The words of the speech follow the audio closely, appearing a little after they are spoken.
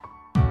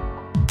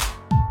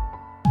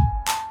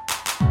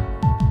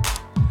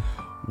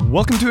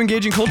Welcome to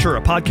Engaging Culture,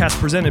 a podcast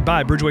presented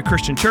by Bridgeway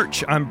Christian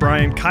Church. I'm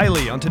Brian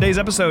Kiley. On today's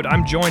episode,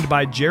 I'm joined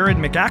by Jared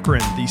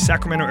McAkron, the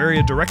Sacramento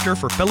Area Director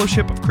for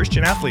Fellowship of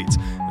Christian Athletes,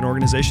 an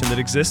organization that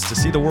exists to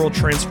see the world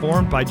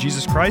transformed by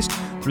Jesus Christ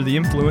through the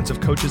influence of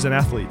coaches and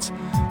athletes.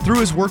 Through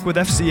his work with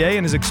FCA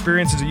and his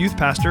experience as a youth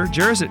pastor,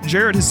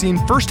 Jared has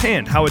seen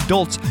firsthand how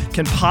adults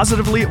can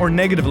positively or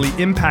negatively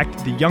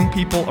impact the young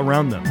people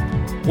around them.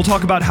 We'll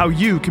talk about how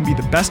you can be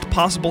the best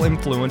possible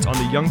influence on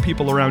the young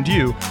people around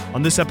you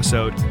on this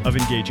episode of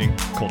Engaging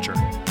Culture.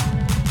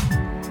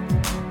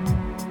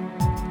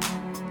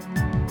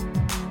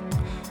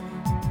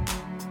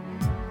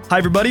 Hi,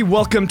 everybody.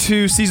 Welcome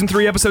to Season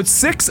 3, Episode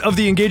 6 of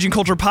the Engaging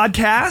Culture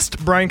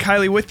podcast. Brian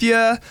Kiley with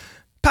you.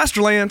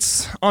 Pastor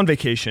Lance on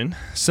vacation,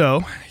 so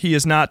he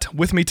is not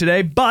with me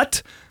today,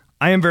 but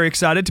I am very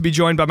excited to be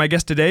joined by my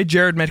guest today,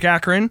 Jared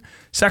McAkron,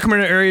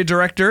 Sacramento Area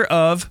Director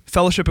of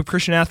Fellowship of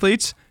Christian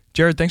Athletes.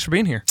 Jared, thanks for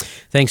being here.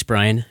 Thanks,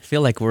 Brian. I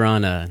feel like we're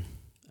on a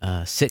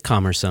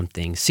sitcom or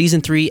something.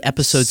 Season 3,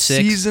 Episode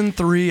 6. Season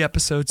 3,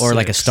 Episode 6. Or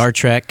like a Star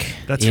Trek,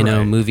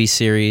 movie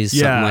series,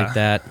 something like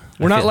that.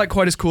 We're not like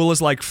quite as cool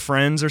as like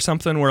Friends or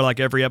something, where like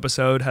every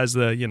episode has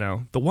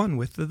the one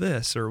with the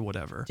this or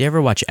whatever. Do you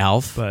ever watch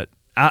Alf? But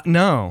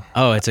no.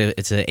 Oh, it's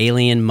an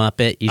alien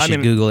Muppet. You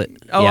should Google it.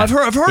 Oh, yeah. I've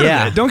heard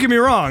of it. Don't get me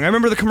wrong. I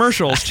remember the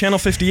commercials, Channel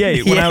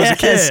 58, when I was a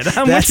kid.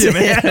 I'm with you,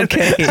 man.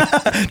 Okay.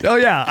 Oh,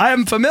 yeah. I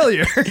am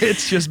familiar.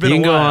 It's just been a while.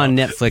 You can go on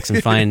Netflix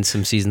and find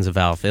some seasons of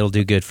Alf. It'll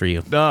do good for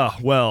you. Oh,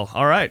 well,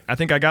 all right. I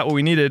think I got what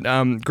we needed.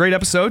 Great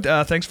episode.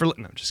 Thanks for... No,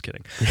 I'm just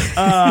kidding.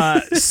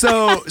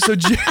 So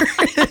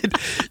Jared,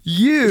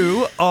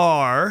 you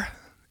are,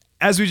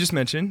 as we just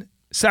mentioned,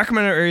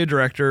 Sacramento Area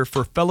Director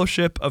for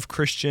Fellowship of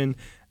Christian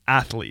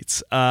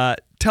Athletes.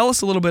 Tell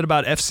us a little bit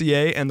about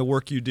FCA and the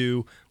work you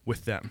do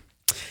with them.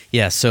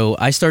 Yeah, so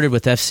I started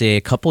with FCA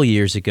a couple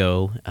years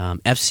ago.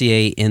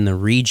 FCA in the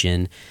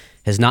region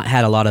has not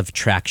had a lot of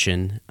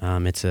traction.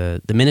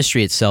 The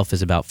ministry itself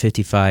is about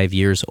 55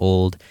 years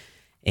old,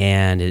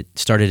 and it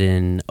started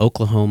in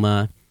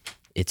Oklahoma.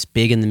 It's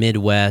big in the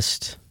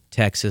Midwest,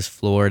 Texas,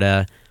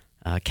 Florida.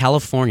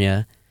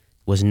 California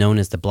was known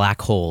as the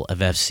black hole of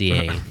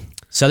FCA.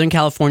 Southern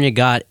California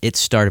got its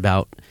start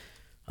about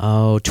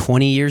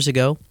 20 years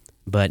ago,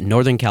 but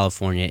Northern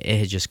California,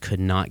 it just could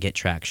not get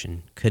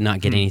traction, could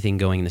not get anything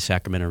going in the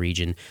Sacramento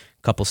region.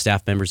 A couple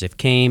staff members have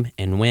came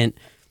and went.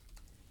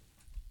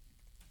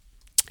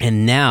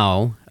 And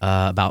now,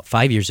 about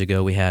 5 years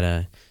ago, we had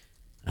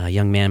a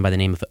young man by the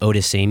name of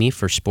Otis Amy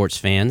for sports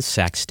fans,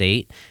 Sac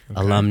State.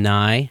 Okay.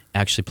 Alumni,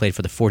 actually played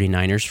for the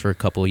 49ers for a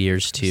couple of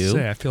years too.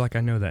 I feel like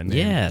I know that name.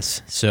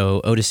 Yes.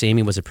 So Otis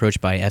Amy was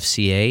approached by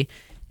FCA,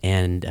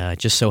 and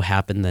just so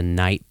happened the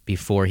night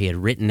before he had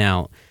written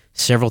out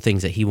several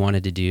things that he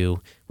wanted to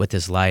do with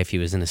his life. He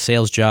was in a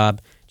sales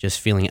job, just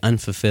feeling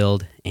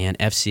unfulfilled, and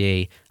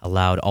FCA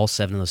allowed all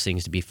 7 of those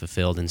things to be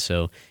fulfilled. And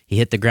so he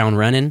hit the ground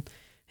running.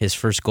 His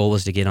first goal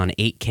was to get on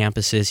 8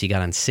 campuses. He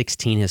got on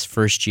 16 his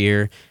first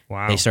year.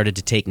 Wow. They started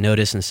to take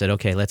notice and said,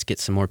 okay, let's get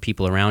some more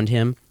people around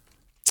him.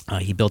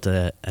 He built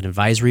an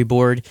advisory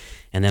board,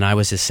 and then I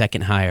was his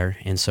second hire.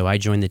 And so I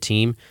joined the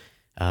team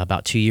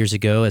about 2 years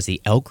ago as the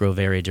Elk Grove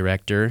area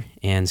director,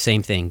 and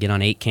same thing, get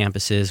on 8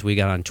 campuses. We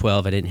got on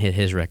 12. I didn't hit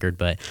his record,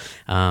 but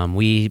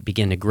we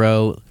began to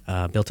grow,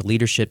 built a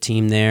leadership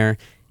team there,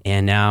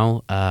 and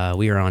now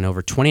we are on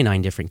over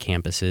 29 different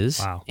campuses.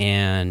 Wow.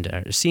 And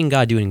are seeing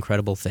God doing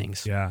incredible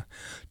things. Yeah.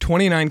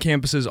 29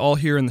 campuses all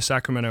here in the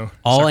Sacramento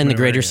in the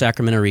greater area.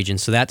 Sacramento region.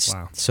 So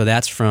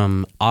that's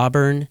from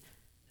Auburn,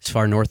 as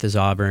far north as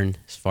Auburn,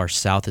 as far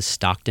south as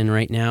Stockton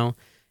right now,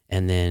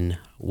 and then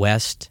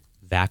west,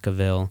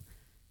 Vacaville,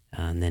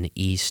 and then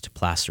east,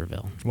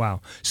 Placerville. Wow.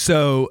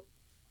 So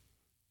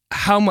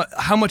how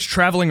much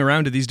traveling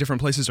around to these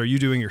different places are you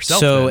doing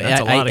yourself? So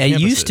that's a lot of campuses. It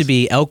used to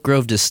be Elk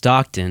Grove to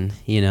Stockton.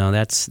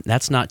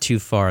 That's not too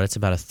far. That's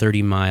about a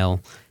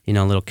 30-mile,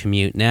 little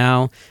commute.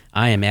 Now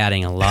I am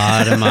adding a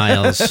lot of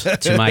miles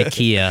to my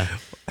Kia.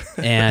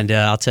 And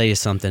I'll tell you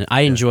something.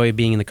 I enjoy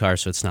being in the car,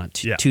 so it's not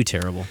too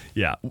terrible.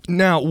 Yeah.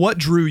 Now, what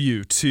drew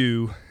you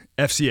to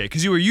FCA?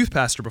 Because you were a youth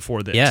pastor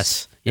before this.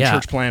 Yes.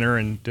 Church planner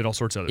and did all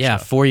sorts of other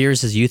stuff. 4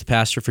 years as youth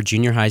pastor for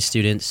junior high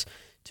students.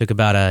 Took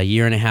about a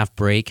year and a half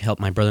break.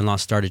 Helped my brother-in-law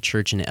start a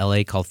church in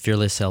L.A. called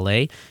Fearless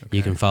L.A. Okay.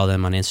 You can follow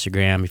them on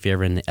Instagram. If you're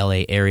ever in the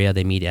L.A. area,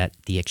 they meet at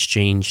the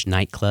Exchange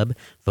nightclub,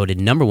 voted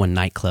 #1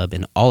 nightclub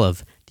in all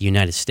of the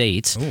United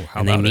States. Ooh,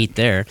 and they meet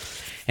there.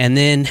 And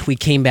then we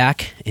came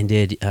back and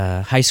did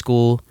high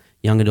school,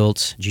 young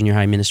adults, junior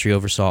high ministry,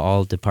 oversaw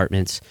all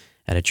departments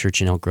at a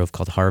church in Elk Grove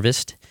called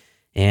Harvest.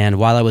 And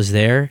while I was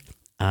there,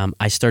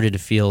 I started to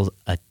feel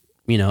a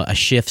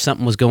shift.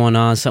 Something was going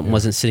on. Something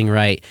wasn't sitting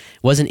right. It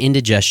wasn't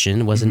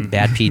indigestion. It wasn't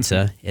bad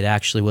pizza. It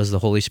actually was the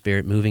Holy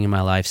Spirit moving in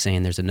my life,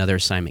 saying there's another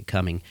assignment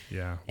coming.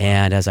 Yeah.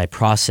 And as I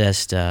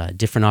processed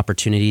different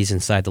opportunities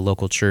inside the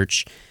local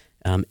church,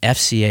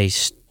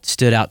 FCA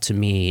stood out to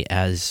me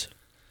as,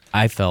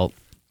 I felt,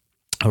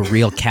 a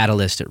real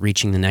catalyst at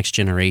reaching the next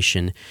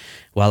generation.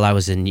 While I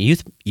was in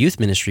youth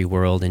ministry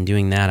world and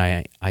doing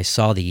that, I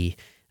saw the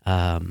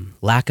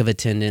lack of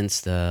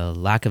attendance, the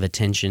lack of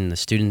attention the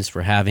students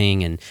were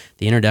having, and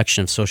the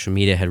introduction of social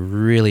media had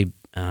really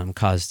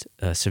caused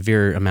a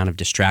severe amount of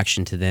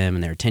distraction to them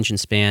and their attention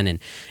span. And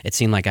it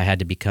seemed like I had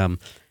to become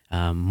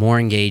more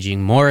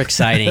engaging, more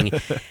exciting.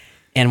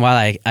 And while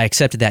I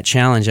accepted that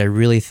challenge, I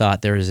really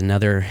thought there was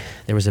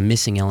a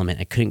missing element.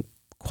 I couldn't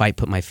quite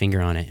put my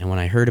finger on it. And when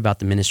I heard about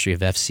the ministry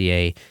of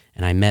FCA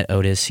and I met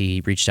Otis,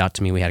 he reached out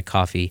to me, we had a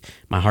coffee,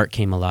 my heart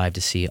came alive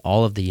to see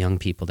all of the young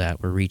people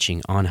that were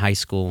reaching on high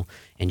school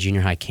and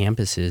junior high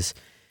campuses.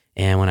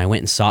 And when I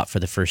went and saw it for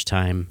the first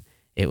time,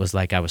 it was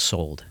like I was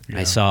sold. Yeah.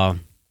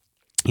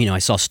 I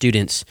saw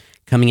students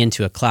coming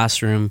into a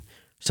classroom,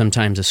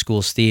 sometimes a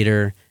school's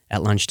theater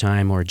at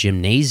lunchtime or a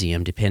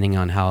gymnasium, depending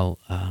on how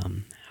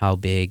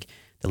big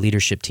the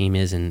leadership team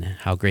is and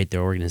how great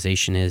their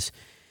organization is.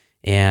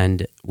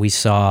 And we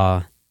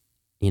saw,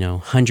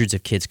 hundreds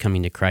of kids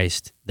coming to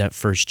Christ that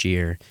first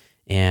year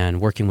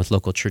and working with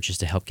local churches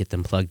to help get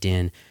them plugged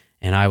in.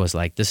 And I was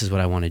like, this is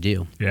what I want to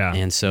do. Yeah.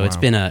 And so it's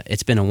been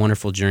a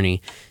wonderful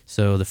journey.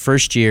 So the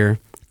first year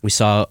we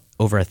saw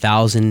over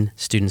 1,000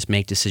 students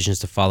make decisions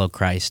to follow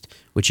Christ,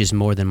 which is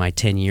more than my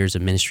 10 years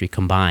of ministry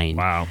combined.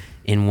 Wow.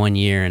 In 1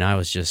 year. And I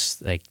was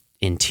just like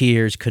in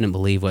tears, couldn't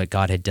believe what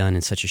God had done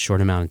in such a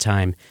short amount of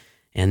time.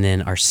 And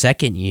then our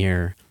second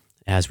year,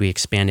 as we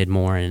expanded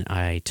more and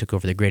I took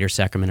over the greater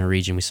Sacramento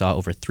region, we saw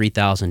over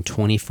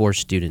 3,024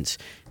 students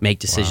make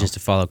decisions to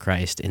follow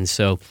Christ. And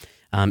so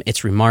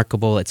it's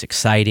remarkable, it's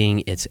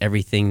exciting, it's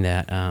everything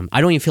that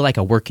I don't even feel like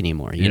I work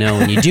anymore.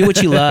 When you do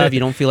what you love,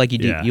 you don't feel like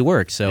you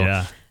work.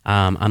 So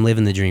I'm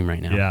living the dream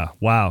right now. Yeah,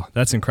 wow,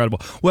 that's incredible.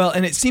 Well,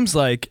 and it seems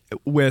like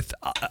with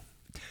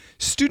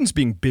students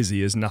being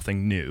busy is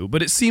nothing new,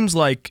 but it seems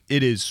like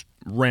it is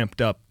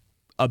ramped up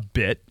a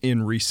bit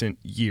in recent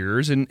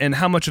years, and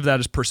how much of that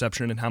is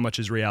perception and how much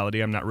is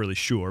reality, I'm not really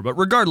sure. But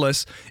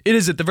regardless, it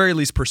is at the very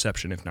least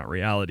perception, if not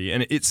reality.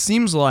 And it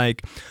seems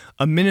like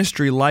a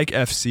ministry like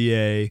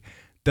FCA,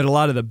 that a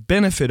lot of the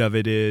benefit of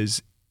it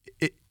is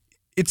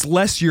it's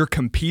less you're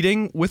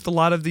competing with a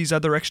lot of these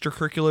other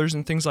extracurriculars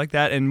and things like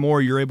that, and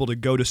more you're able to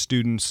go to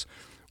students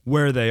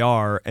where they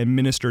are and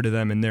minister to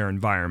them in their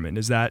environment.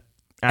 Is that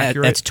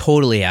accurate? That's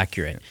totally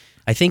accurate.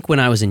 I think when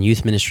I was in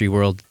youth ministry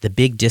world, the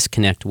big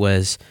disconnect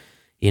was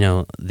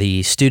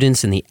the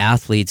students and the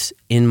athletes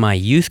in my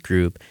youth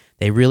group,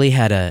 they really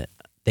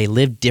they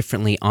lived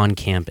differently on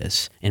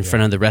campus in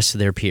front of the rest of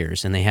their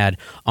peers. And they had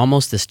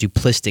almost this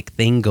duplistic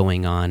thing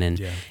going on.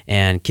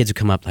 And kids would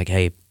come up like,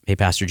 hey,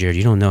 Pastor Jared,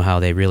 you don't know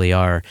how they really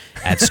are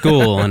at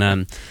school.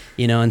 And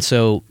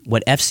so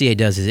what FCA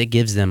does is it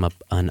gives them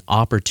an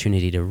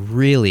opportunity to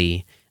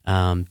really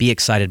be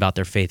excited about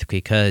their faith,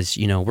 because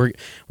we're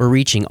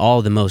reaching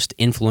all the most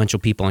influential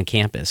people on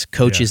campus,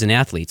 coaches and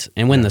athletes.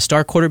 And when the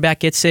star quarterback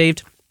gets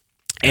saved,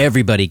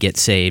 everybody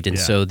gets saved. And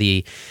so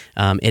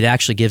it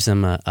actually gives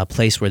them a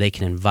place where they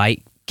can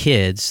invite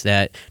kids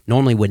that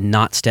normally would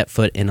not step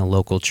foot in a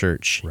local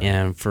church. Right.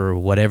 And for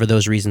whatever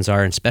those reasons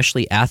are, and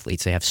especially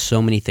athletes, they have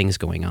so many things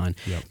going on.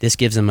 Yep. This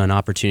gives them an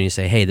opportunity to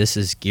say, hey, this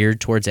is geared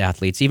towards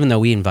athletes, even though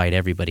we invite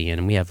everybody in,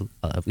 and we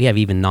have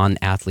even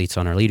non-athletes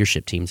on our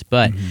leadership teams.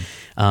 But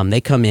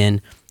they come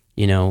in,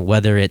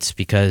 whether it's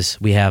because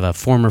we have a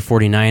former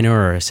 49er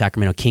or a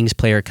Sacramento Kings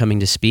player coming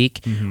to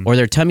speak, or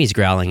their tummy's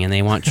growling and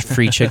they want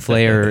free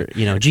Chick-fil-A, or,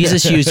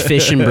 Jesus used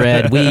fish and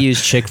bread. We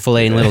use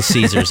Chick-fil-A and Little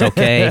Caesars,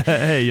 okay?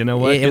 Hey, you know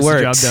what? It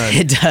works. The job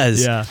done. It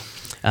does.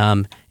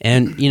 Yeah.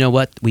 And you know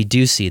what we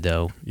do see,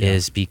 though,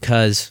 is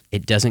because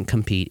it doesn't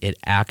compete, it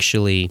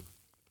actually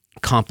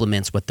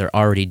complements what they're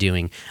already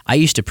doing. I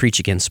used to preach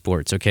against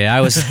sports, okay?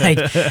 I was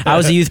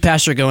a youth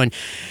pastor going,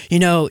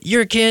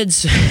 your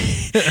kids,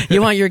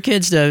 you want your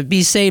kids to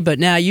be saved, but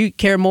now you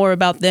care more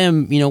about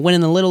them,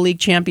 winning the Little League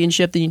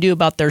championship than you do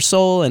about their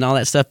soul and all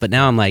that stuff. But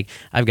now I'm like,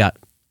 I've got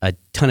a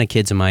ton of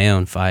kids of my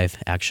own,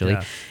 5 actually,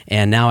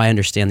 and now I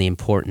understand the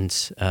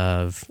importance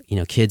of,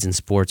 kids in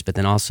sports, but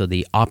then also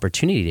the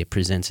opportunity it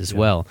presents as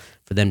well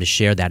for them to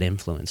share that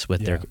influence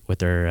with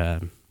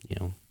their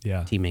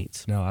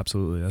teammates. No,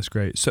 absolutely. That's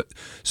great. So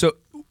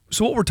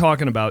what we're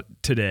talking about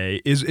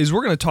today is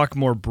we're going to talk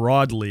more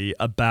broadly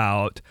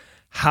about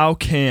how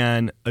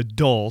can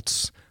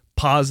adults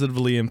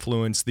positively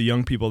influence the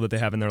young people that they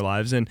have in their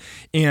lives, and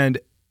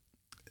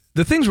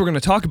the things we're going to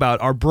talk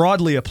about are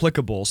broadly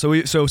applicable.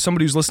 So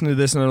somebody who's listening to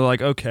this and they're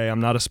like, okay, I'm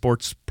not a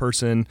sports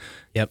person.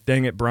 Yep.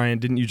 Dang it, Brian,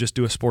 didn't you just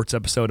do a sports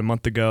episode a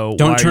month ago?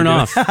 Don't turn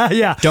off.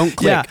 Yeah. Don't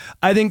click. Yeah.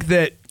 I think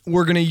that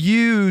we're going to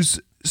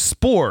use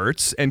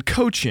sports and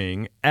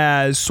coaching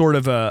as sort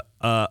of a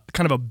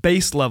kind of a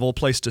base level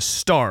place to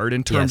start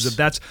in terms of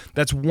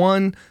that's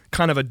one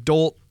kind of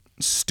adult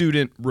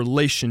student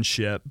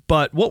relationship.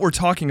 But what we're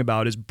talking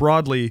about is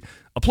broadly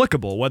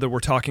applicable, whether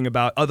we're talking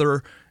about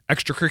other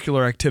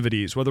extracurricular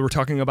activities, whether we're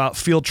talking about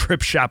field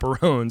trip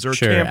chaperones or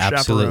camp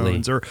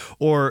chaperones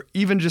or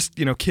even just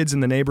kids in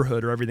the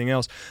neighborhood or everything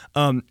else.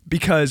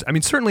 Because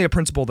certainly a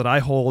principle that I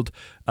hold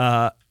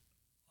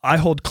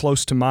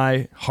close to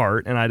my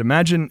heart, and I'd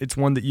imagine it's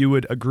one that you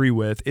would agree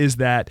with, is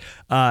that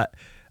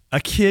a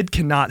kid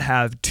cannot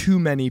have too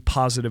many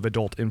positive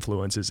adult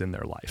influences in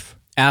their life.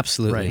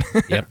 Absolutely.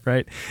 Right. Yep.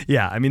 Right.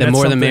 Yeah. I mean, the that's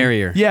more the something-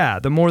 merrier. Yeah.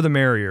 The more the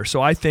merrier.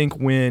 So I think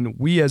when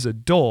we as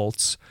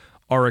adults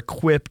are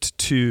equipped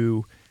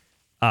to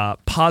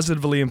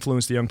positively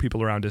influence the young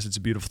people around us, it's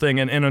a beautiful thing.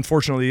 And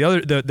unfortunately,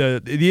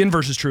 the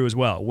inverse is true as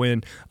well.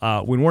 When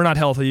we're not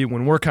healthy,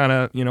 when we're kind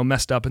of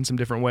messed up in some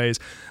different ways,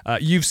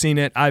 you've seen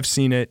it, I've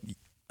seen it.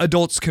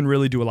 Adults can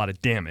really do a lot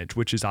of damage,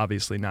 which is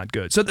obviously not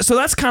good. So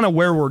that's kind of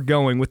where we're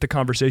going with the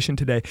conversation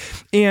today.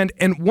 And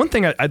one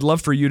thing I'd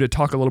love for you to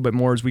talk a little bit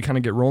more as we kind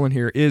of get rolling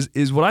here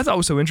is what I thought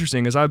was so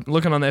interesting as I'm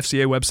looking on the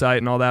FCA website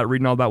and all that,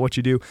 reading all about what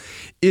you do,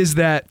 is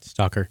that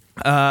Stalker.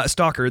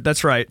 Stalker.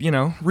 That's right.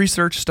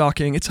 Research,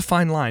 stalking. It's a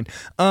fine line.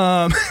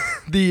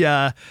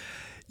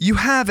 You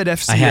have at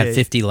FCA. I had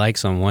 50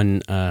 likes on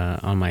one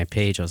on my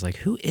page. I was like,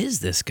 "Who is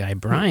this guy,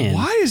 Brian?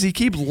 Why does he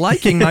keep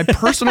liking my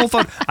personal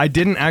photo?" I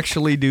didn't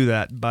actually do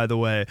that, by the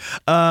way.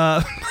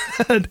 On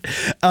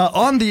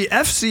the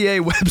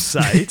FCA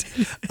website,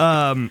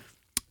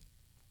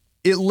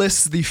 it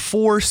lists the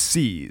 4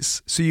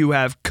 C's. So you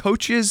have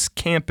coaches,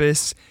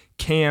 campus,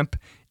 camp,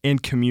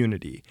 and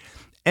community.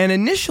 And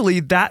initially,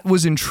 that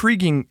was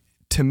intriguing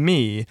to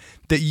me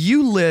that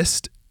you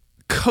list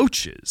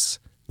coaches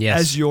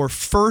as your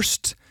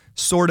first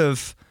sort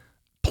of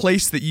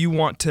place that you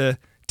want to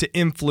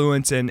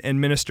influence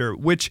and minister,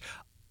 which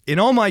in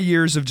all my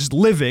years of just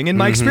living, in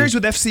my experience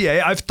with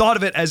FCA, I've thought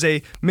of it as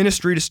a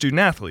ministry to student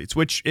athletes,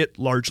 which it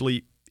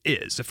largely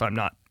is, if I'm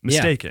not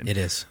mistaken. Yeah, it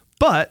is.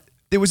 But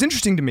it was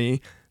interesting to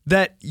me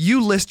that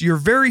you list your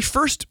very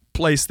first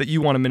place that you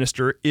want to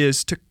minister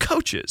is to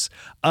coaches,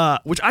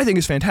 which I think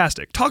is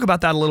fantastic. Talk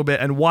about that a little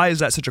bit, and why is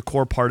that such a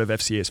core part of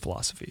FCA's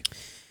philosophy?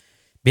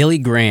 Billy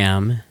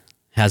Graham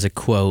has a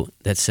quote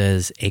that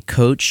says, "A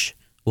coach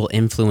will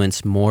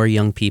influence more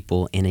young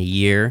people in a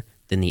year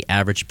than the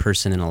average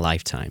person in a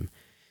lifetime."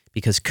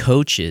 Because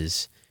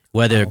coaches,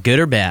 whether good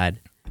or bad,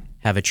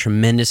 have a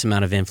tremendous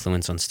amount of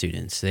influence on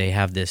students. They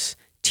have this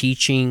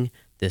teaching,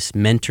 this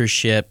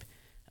mentorship,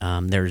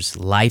 there's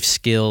life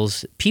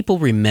skills. People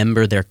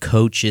remember their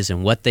coaches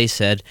and what they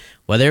said,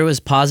 whether it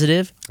was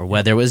positive or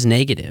whether it was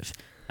negative.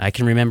 I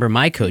can remember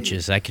my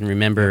coaches. I can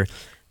remember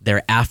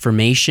their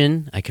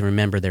affirmation. I can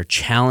remember their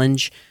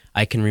challenge.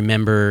 I can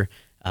remember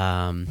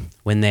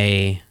when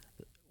they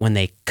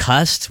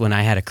cussed, when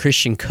I had a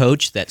Christian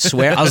coach that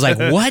swear. I was like,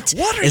 "What?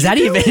 Is that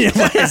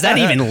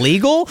even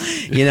legal?"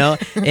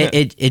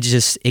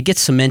 It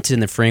gets cemented in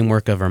the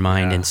framework of our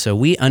mind, and so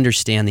we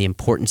understand the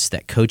importance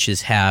that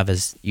coaches have.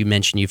 As you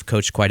mentioned, you've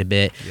coached quite a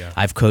bit. Yeah.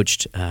 I've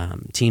coached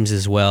teams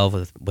as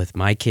well with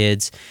my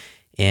kids,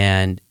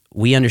 and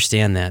we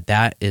understand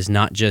that is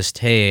not just,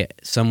 hey,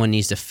 someone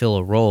needs to fill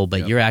a role,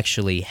 but you're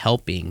actually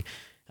helping.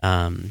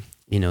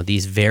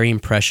 These very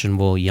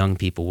impressionable young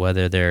people,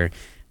 whether they're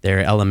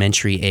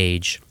elementary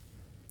age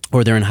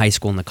or they're in high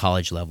school and the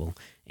college level.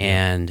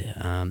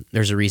 And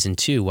there's a reason,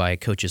 too, why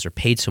coaches are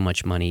paid so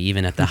much money,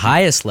 even at the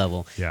highest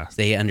level. Yeah.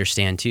 They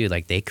understand, too,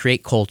 like they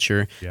create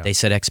culture, they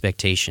set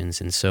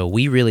expectations. And so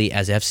we really,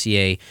 as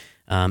FCA,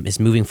 is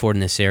moving forward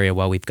in this area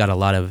while we've got a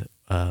lot of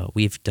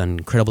we've done an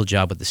incredible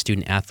job with the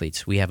student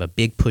athletes. We have a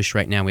big push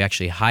right now. We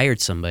actually hired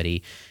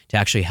somebody to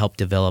actually help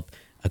develop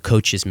a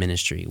coaches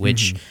ministry,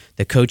 which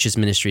the coaches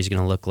ministry is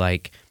going to look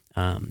like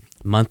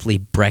monthly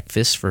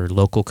breakfasts for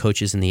local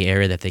coaches in the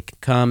area that they can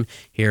come,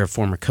 hear a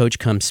former coach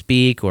come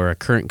speak or a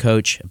current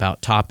coach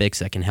about topics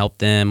that can help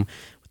them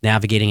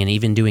navigating, and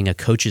even doing a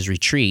coaches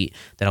retreat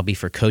that'll be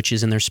for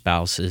coaches and their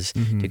spouses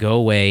to go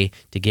away,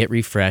 to get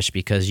refreshed,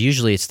 because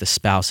usually it's the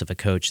spouse of a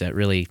coach that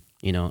really,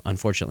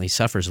 unfortunately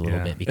suffers a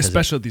little bit. Because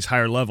especially at these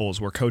higher levels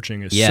where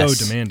coaching is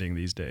so demanding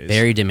these days.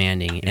 Very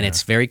demanding, and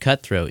it's very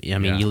cutthroat. I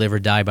mean, you live or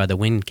die by the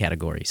win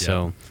category.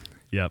 So,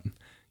 Yep.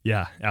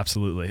 Yeah,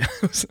 absolutely.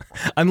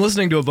 I'm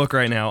listening to a book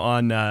right now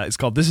on, it's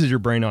called This Is Your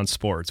Brain on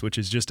Sports, which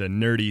is just a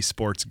nerdy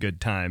sports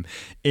good time.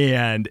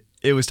 And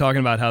it was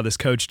talking about how this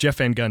coach, Jeff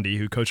Van Gundy,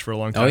 who coached for a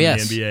long time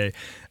in the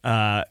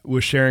NBA,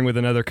 was sharing with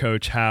another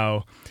coach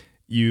how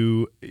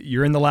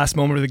you're in the last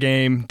moment of the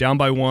game, down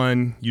by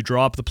 1, you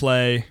draw up the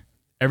play,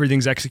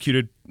 everything's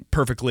executed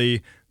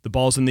perfectly, the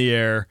ball's in the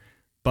air,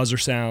 buzzer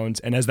sounds,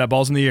 and as that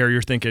ball's in the air,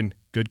 you're thinking,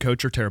 good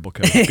coach or terrible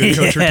coach, good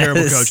coach or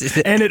terrible coach.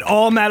 And it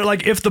all matters.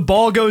 Like, if the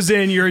ball goes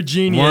in, you're a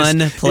genius.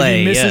 One play, if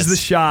he misses the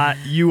shot,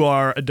 you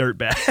are a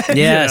dirtbag.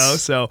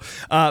 Yes. So,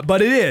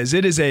 but it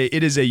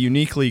is a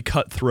uniquely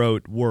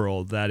cutthroat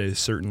world. That is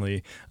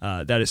certainly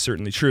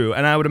true.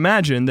 And I would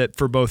imagine that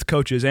for both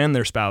coaches and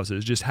their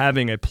spouses, just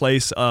having a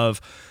place of,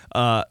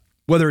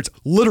 whether it's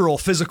literal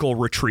physical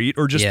retreat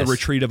or just the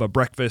retreat of a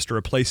breakfast or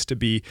a place to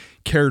be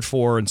cared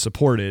for and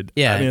supported,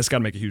 I mean, it's got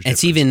to make a huge difference.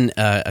 It's even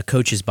a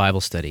coach's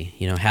Bible study,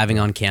 having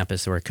on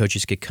campus where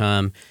coaches could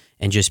come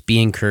and just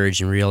be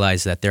encouraged and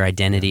realize that their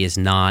identity is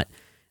not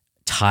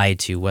tied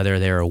to whether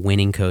they're a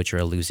winning coach or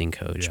a losing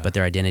coach, but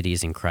their identity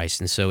is in Christ.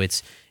 And so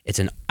it's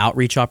an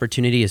outreach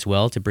opportunity as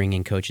well to bring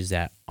in coaches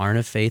that aren't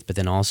of faith, but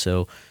then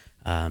also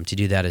to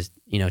do that is,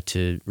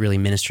 to really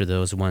minister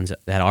those ones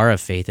that are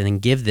of faith and then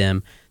give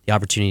them the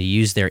opportunity to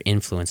use their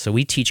influence. So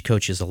we teach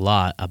coaches a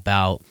lot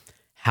about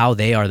how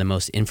they are the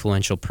most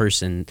influential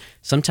person,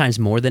 sometimes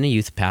more than a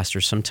youth pastor,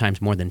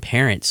 sometimes more than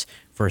parents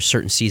for a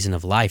certain season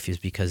of life, is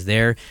because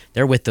they're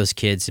with those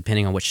kids,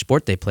 depending on which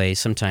sport they play,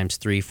 sometimes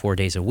 3-4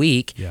 days a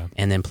week,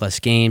 and then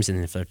plus games, and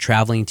then if they're a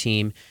traveling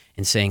team,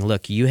 and saying,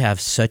 look, you have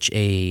such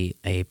a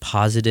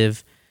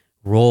positive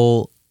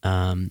role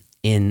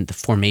in the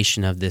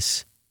formation of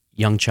this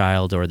young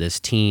child or this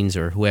teens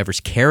or whoever's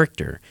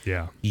character.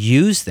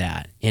 Use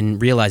that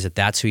and realize that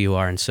that's who you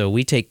are. And so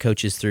we take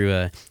coaches through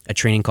a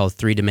training called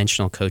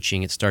 3-dimensional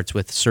coaching. It starts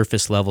with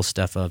surface level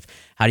stuff of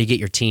how do you get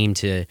your team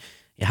to,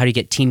 how do you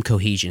get team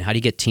cohesion? How do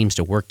you get teams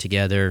to work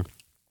together?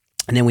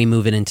 And then we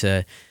move it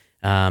into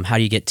how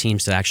do you get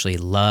teams to actually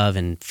love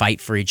and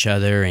fight for each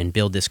other and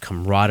build this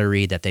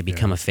camaraderie that they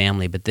become a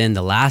family. But then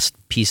the last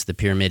piece of the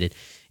pyramid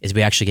is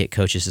we actually get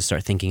coaches to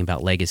start thinking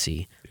about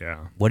legacy.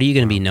 What are you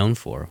going to be known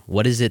for?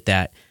 What is it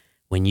that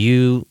when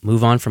you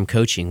move on from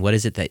coaching, what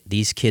is it that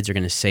these kids are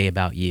going to say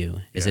about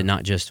you? Is it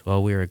not just,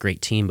 well, we were a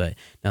great team, but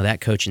no,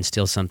 that coach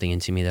instilled something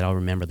into me that I'll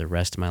remember the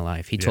rest of my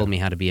life. He told me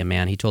how to be a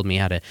man. He told me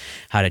how to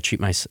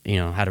treat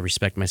how to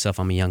respect myself.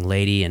 I'm a young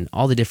lady, and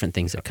all the different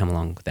things that come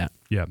along with that.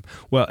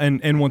 Well,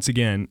 and once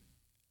again,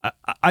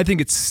 I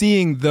think it's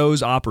seeing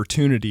those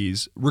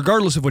opportunities,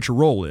 regardless of what your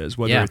role is,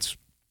 whether it's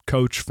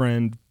coach,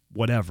 friend,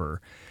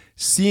 whatever,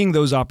 seeing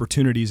those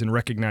opportunities and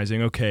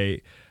recognizing,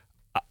 okay,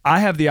 I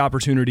have the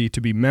opportunity to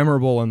be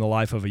memorable in the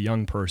life of a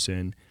young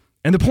person.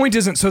 And the point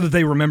isn't so that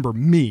they remember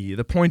me.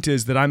 The point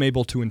is that I'm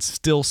able to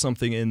instill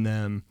something in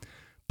them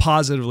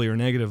positively or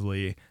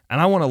negatively. And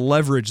I want to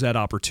leverage that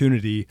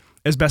opportunity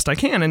as best I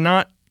can and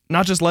not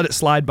just let it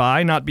slide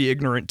by, not be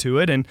ignorant to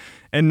it, and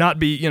not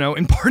be,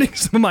 imparting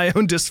some of my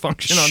own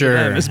dysfunction on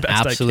them as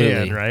best I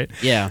can, right?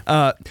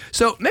 Yeah.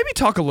 So maybe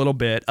talk a little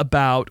bit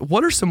about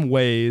what are some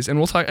ways, and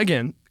we'll talk,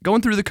 again,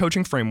 going through the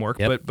coaching framework,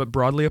 but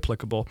broadly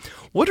applicable.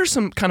 What are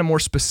some kind of more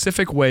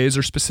specific ways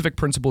or specific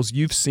principles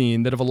you've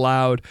seen that have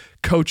allowed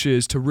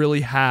coaches to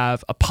really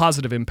have a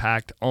positive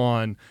impact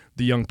on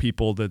the young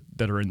people that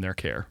are in their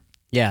care?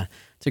 Yeah,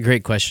 it's a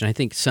great question. I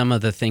think some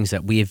of the things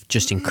that we've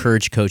just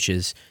encouraged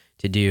coaches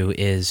to do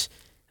is,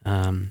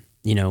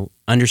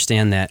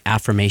 understand that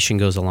affirmation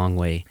goes a long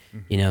way.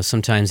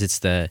 Sometimes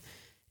it's and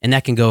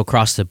that can go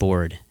across the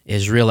board,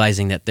 is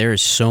realizing that there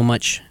is so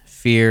much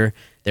fear,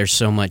 there's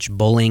so much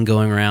bullying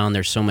going around,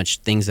 there's so much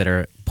things that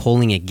are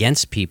pulling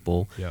against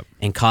people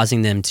and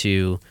causing them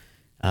to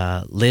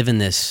live in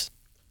this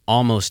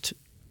almost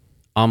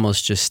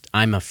just,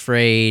 I'm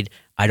afraid,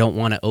 I don't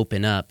want to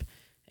open up.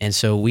 And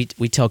so we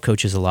tell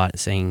coaches a lot,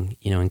 saying,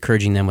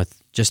 encouraging them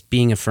with just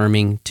being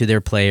affirming to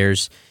their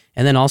players.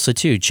 And then also,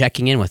 too,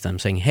 checking in with them,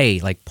 saying, hey,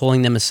 like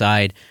pulling them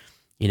aside,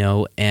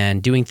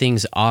 and doing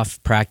things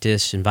off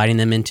practice, inviting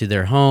them into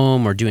their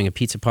home or doing a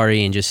pizza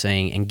party and just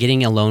saying, and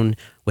getting alone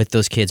with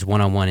those kids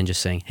one-on-one and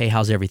just saying, hey,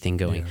 how's everything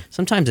going?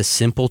 Sometimes a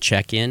simple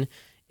check-in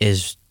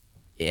it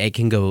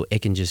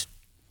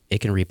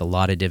can reap a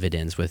lot of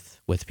dividends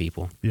with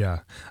people. Yeah.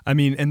 I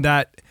mean, and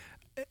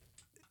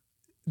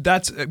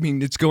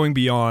it's going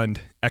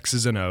beyond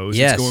X's and O's.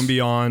 Yes. It's going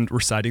beyond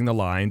reciting the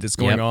lines. It's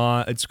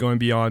going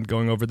beyond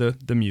going over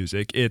the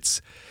music.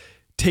 It's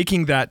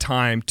taking that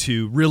time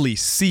to really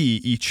see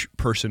each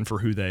person for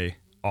who they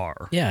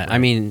are. Yeah. Right? I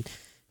mean,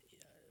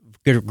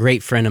 a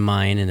great friend of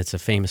mine, and it's a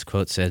famous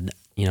quote, said,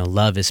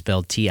 love is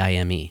spelled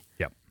Time.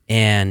 Yep.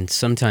 And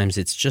sometimes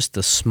it's just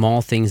the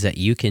small things that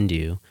you can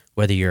do,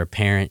 whether you're a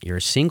parent, you're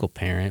a single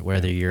parent,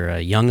 whether you're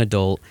a young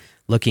adult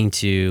looking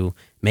to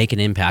make an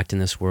impact in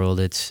this world.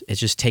 It's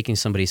just taking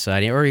somebody's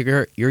side, or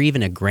you're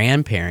even a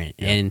grandparent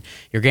and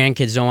your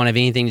grandkids don't want to have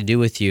anything to do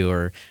with you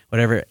or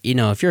whatever.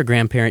 If you're a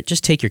grandparent,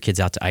 just take your kids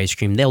out to ice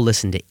cream. They'll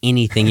listen to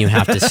anything you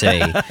have to say.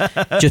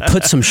 Just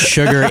put some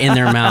sugar in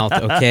their mouth,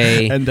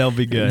 okay? And they'll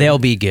be good. They'll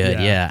be good.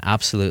 Yeah,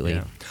 absolutely.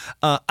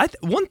 Yeah.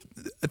 One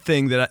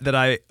thing that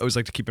I always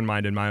like to keep in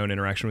mind in my own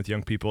interaction with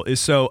young people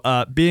is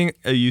being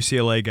a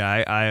UCLA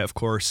guy, I of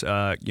course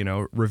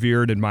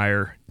revere and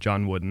admire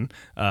John Wooden,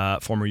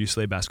 former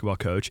UCLA basketball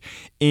coach.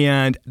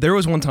 And there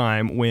was one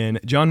time when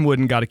John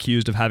Wooden got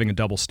accused of having a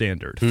double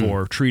standard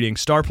for treating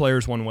star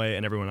players one way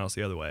and everyone else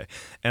the other way.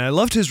 And I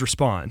loved his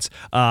response.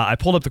 I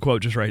pulled up the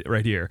quote just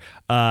right here.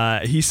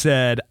 He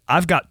said,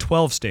 "I've got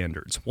 12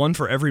 standards, one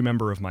for every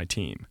member of my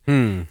team."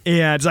 And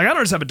it's like, I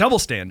don't just have a double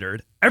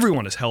standard.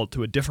 Everyone is held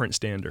to a different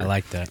standard. I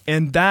like that.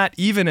 And that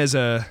even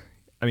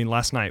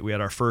last night we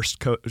had our first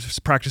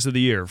practice of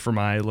the year for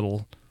my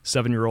little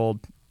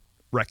 7-year-old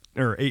rec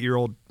or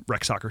 8-year-old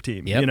rec soccer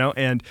team,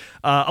 and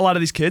a lot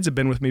of these kids have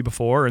been with me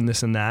before and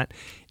this and that.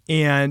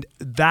 And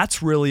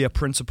that's really a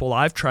principle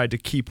I've tried to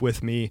keep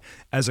with me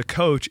as a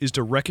coach, is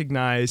to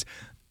recognize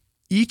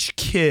each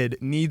kid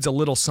needs a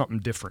little something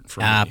different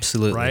from me.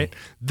 Absolutely. Right?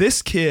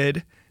 This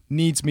kid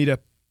needs me to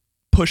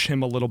push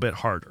him a little bit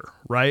harder,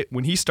 right?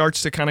 When he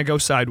starts to kind of go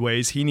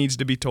sideways, he needs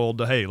to be told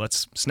to, hey,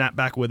 let's snap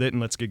back with it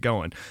and let's get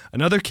going.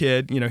 Another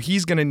kid,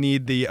 he's going to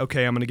need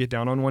okay, I'm going to get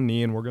down on one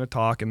knee and we're going to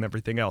talk and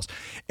everything else.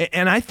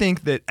 And I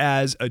think that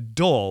as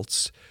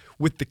adults,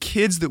 with the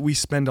kids that we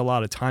spend a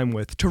lot of time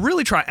with, to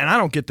really try, and I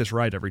don't get this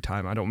right every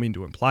time, I don't mean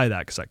to imply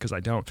that because I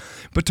don't,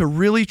 but to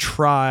really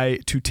try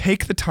to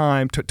take the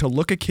time to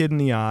look a kid in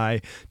the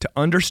eye, to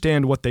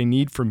understand what they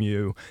need from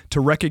you, to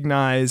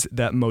recognize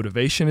that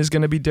motivation is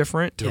going to be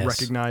different, to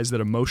recognize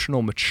that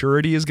emotional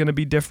maturity is going to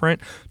be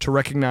different, to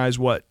recognize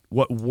what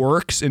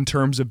works in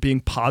terms of being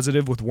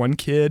positive with one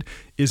kid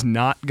is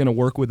not going to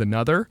work with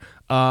another.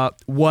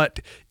 What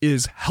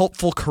is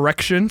helpful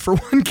correction for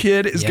one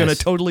kid is going to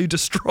totally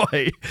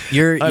destroy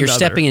You're another,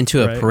 stepping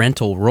into a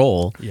parental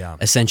role, Yeah.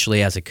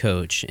 essentially, as a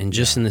coach. And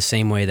just in the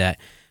same way that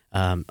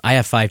I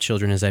have 5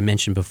 children, as I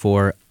mentioned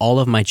before, all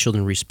of my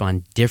children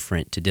respond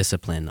different to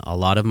discipline. A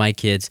lot of my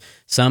kids,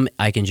 some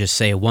I can just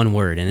say one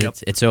word and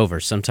it's over.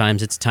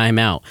 Sometimes it's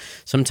timeout.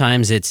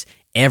 Sometimes it's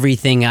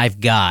everything I've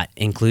got,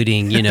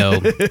 including,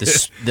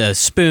 the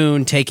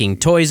spoon, taking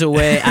toys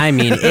away. I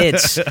mean,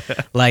 it's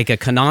like a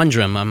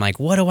conundrum. I'm like,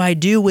 what do I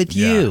do with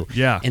you?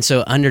 Yeah. And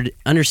so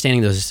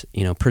understanding those,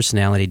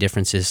 personality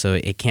differences, so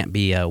it can't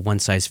be a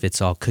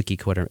one-size-fits-all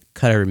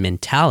cookie-cutter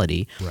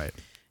mentality. Right.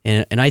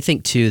 And I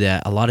think too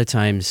that a lot of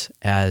times,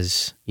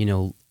 as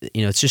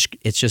it's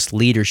just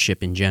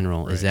leadership in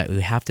general, is that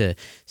we have to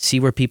see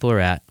where people are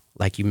at.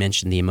 Like you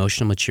mentioned, the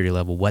emotional maturity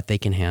level, what they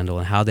can handle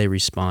and how they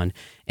respond.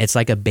 It's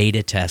like a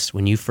beta test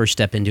when you first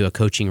step into a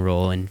coaching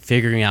role and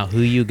figuring out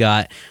who you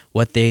got,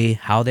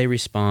 how they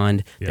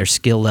respond, their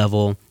skill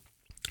level,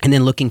 and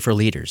then looking for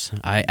leaders.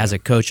 As a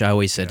coach, I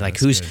always said, I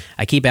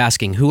keep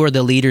asking, who are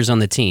the leaders on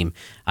the team?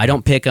 I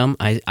don't pick them.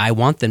 I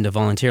want them to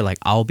volunteer. Like,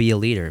 I'll be a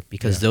leader,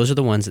 because those are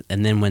the ones.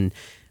 And then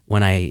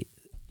when I,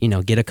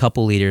 get a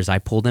couple leaders, I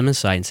pull them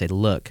aside and say,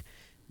 look,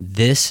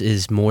 this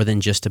is more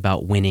than just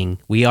about winning.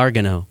 We're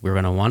gonna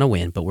want to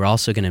win, but we're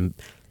also gonna,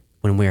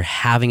 when we're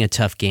having a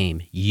tough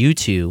game, you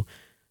two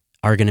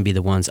are gonna be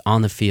the ones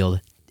on the field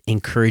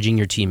encouraging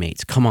your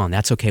teammates. Come on,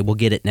 that's okay. We'll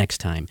get it next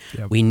time.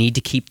 Yep. We need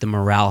to keep the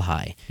morale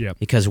high,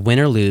 because win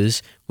or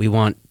lose, we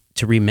want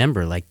to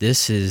remember, like,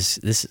 this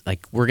is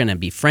like, we're gonna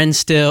be friends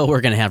still.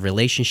 We're gonna have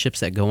relationships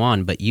that go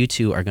on, but you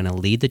two are gonna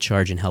lead the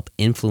charge and help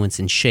influence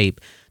and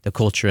shape the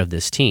culture of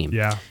this team.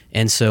 Yeah.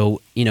 And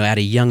so, at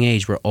a young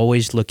age, we're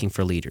always looking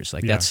for leaders.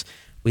 Like,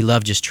 we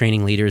love just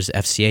training leaders.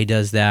 FCA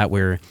does that.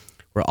 We're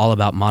all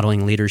about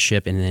modeling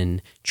leadership and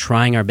then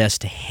trying our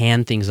best to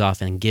hand things off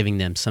and giving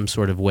them some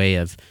sort of way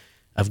of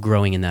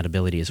growing in that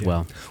ability as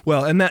well.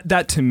 Well, and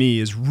that to me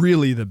is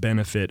really the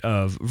benefit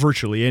of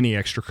virtually any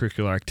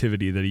extracurricular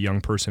activity that a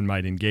young person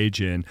might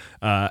engage in.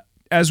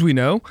 As we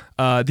know,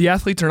 the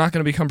athletes are not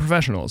going to become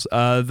professionals.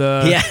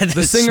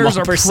 The singers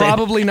are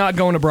probably not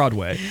going to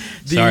Broadway.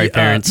 Sorry,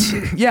 parents.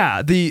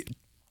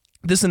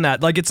 This and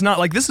that. Like, it's not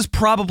like, this is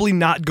probably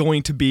not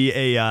going to be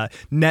a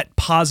net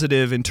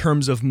positive in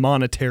terms of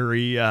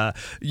monetary,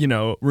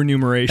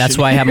 remuneration. That's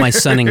why I have my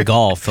son in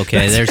golf.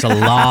 Okay, there's a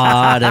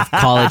lot of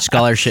college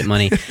scholarship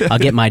money. I'll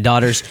get my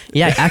daughters.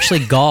 Yeah,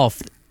 actually, golf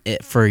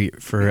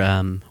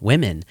for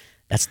women.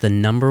 That's the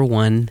number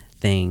one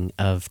thing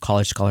of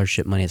college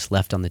scholarship money that's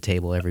left on the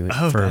table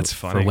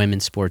for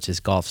women's sports is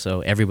golf.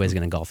 So everybody's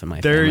going to golf in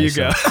my family. There you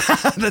go.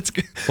 That's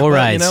good. All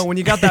right. When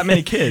you got that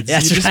many kids,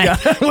 you just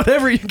got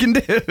whatever you can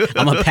do.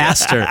 I'm a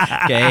pastor.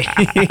 Okay.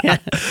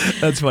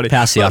 That's funny.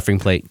 Pass the offering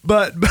plate.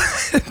 But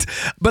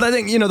I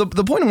think,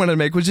 the point I wanted to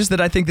make was just that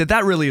I think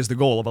that really is the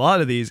goal of a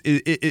lot of these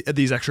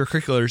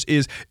extracurriculars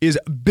is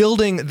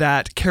building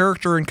that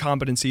character and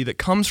competency that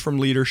comes from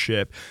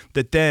leadership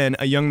that then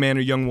a young man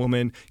or young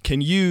woman can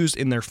use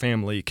in their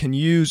family, can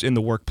use in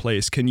the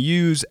workplace, can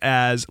use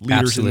as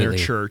leaders in their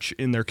church,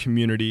 in their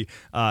community,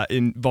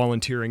 in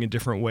volunteering in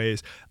different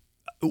ways.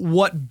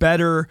 What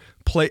better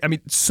play? I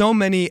mean, so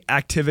many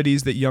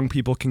activities that young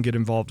people can get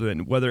involved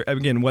in, whether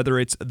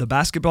it's the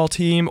basketball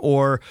team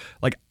or,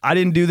 like, I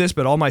didn't do this,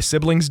 but all my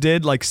siblings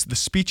did, like the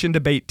speech and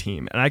debate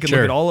team. And I could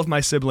look at all of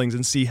my siblings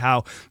and see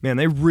how, man,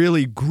 they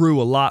really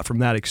grew a lot from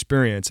that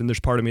experience. And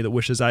there's part of me that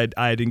wishes I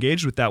had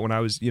engaged with that when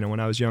I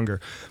was younger.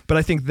 But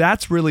I think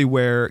that's really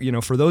where,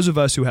 for those of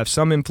us who have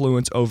some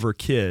influence over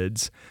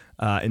kids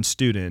and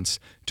students,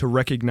 to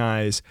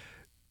recognize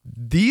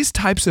these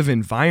types of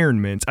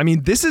environments. I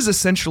mean, this is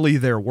essentially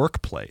their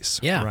workplace,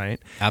 right?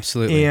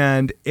 Absolutely.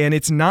 And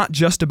it's not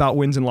just about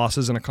wins and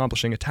losses and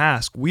accomplishing a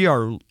task. We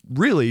are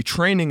really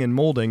training and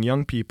molding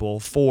young people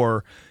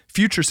for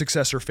future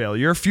success or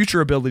failure,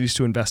 future abilities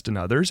to invest in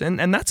others,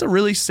 and that's a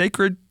really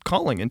sacred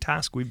calling and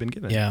task we've been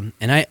given. Yeah,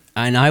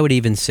 and I would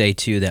even say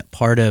too that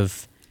part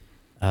of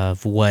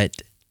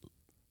what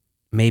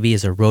maybe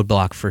is a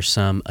roadblock for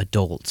some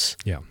adults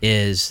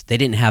is they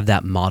didn't have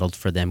that modeled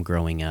for them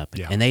growing up.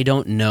 Yeah. And they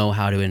don't know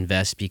how to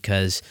invest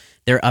because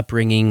their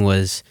upbringing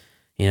was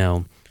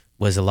a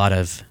lot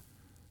of,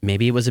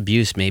 maybe it was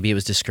abuse, maybe it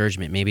was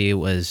discouragement, maybe it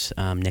was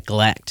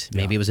neglect,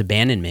 maybe it was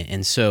abandonment.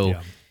 And so,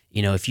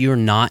 if you're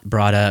not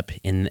brought up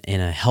in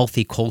a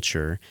healthy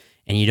culture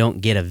and you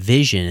don't get a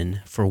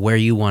vision for where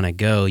you want to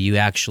go, you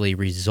actually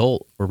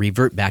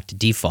revert back to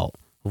default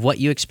of what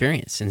you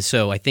experience. And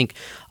so I think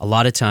a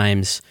lot of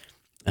times,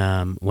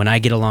 when I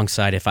get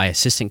alongside, if I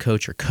assistant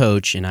coach or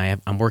coach and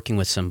I'm working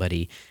with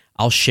somebody,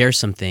 I'll share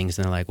some things,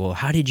 and they're like, well,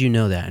 how did you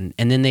know that?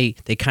 And then they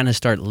kind of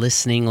start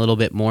listening a little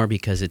bit more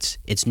because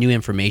it's new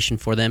information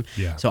for them.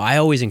 Yeah. So I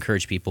always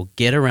encourage people,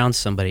 get around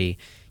somebody,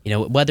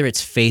 whether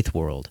it's Faith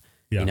World.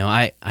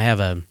 Yeah.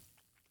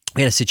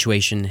 We had a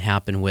situation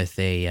happen with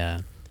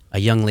a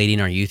young lady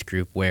in our youth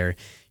group where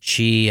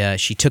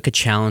she took a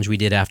challenge we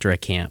did after a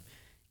camp.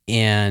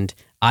 And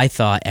I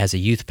thought, as a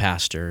youth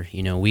pastor,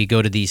 we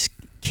go to these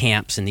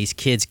camps and these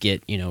kids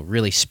get,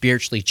 really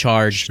spiritually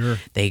charged. Sure.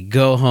 They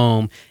go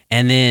home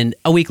and then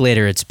a week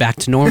later it's back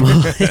to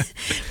normal.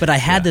 But I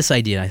had this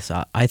idea.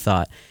 I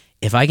thought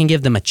if I can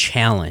give them a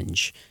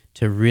challenge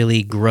to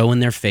really grow in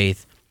their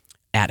faith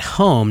at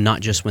home, not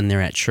just when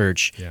they're at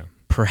church,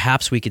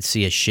 perhaps we could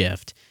see a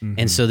shift. Mm-hmm.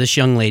 And so this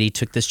young lady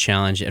took this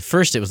challenge. At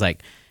first it was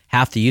like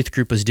half the youth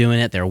group was doing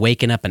it. They were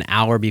waking up an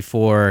hour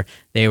before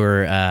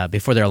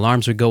before their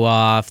alarms would go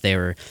off. They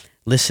were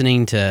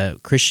listening to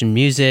Christian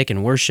music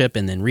and worship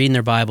and then reading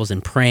their Bibles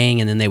and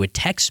praying, and then they would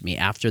text me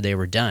after they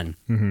were done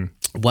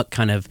what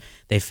kind of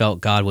they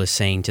felt God was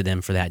saying to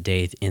them for that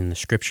day in the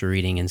scripture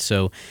reading. And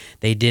so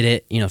they did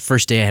it.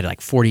 First day I had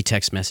like 40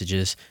 text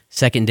messages.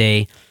 Second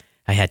day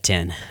I had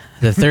 10.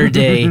 The third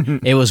day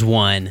it was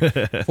 1.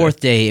 Fourth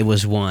day it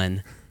was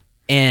 1.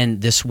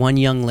 And this one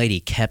young lady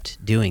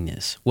kept doing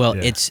this. Well,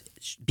 it's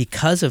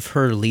because of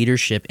her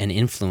leadership and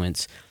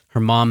influence. Her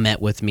mom met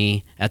with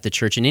me at the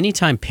church, and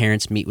anytime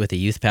parents meet with a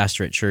youth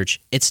pastor at church,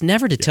 it's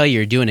never to tell you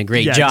you're doing a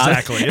great job.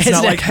 Exactly. It's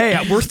not like, hey,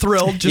 we're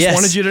thrilled, just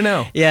wanted you to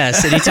know.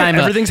 Yes, anytime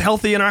everything's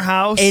healthy in our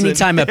house.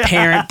 Anytime a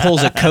parent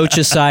pulls a coach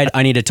aside,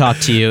 I need to talk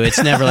to you.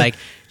 It's never like,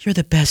 you're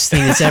the best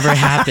thing that's ever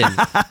happened.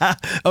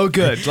 Oh,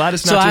 good. Glad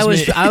it's not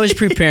just me. I was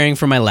preparing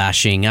for my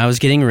lashing. I was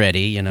getting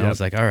ready. I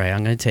was like, all right,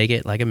 I'm going to take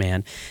it like a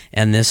man.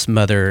 And this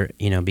mother,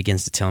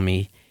 begins to tell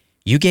me,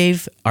 you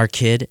gave our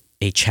kid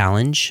a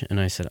challenge? And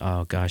I said,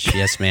 oh gosh,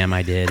 yes ma'am,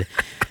 I did.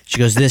 She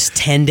goes, this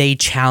 10-day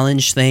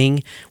challenge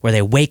thing where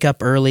they wake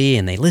up early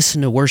and they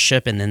listen to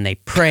worship and then they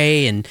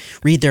pray and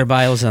read their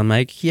Bibles. And I'm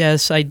like,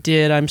 yes, I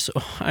did. I'm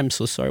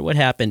so sorry. What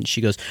happened?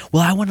 She goes,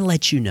 well, I want to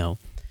let you know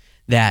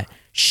that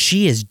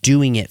she is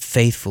doing it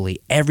faithfully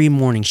every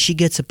morning. She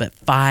gets up at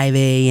 5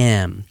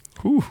 a.m.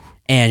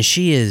 and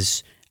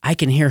I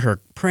can hear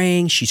her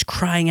praying. She's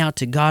crying out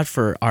to God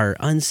for our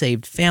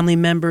unsaved family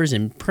members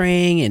and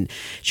praying. And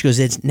she goes,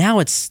 it's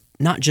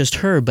not just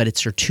her, but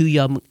it's her two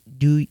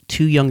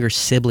younger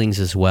siblings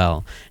as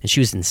well. And she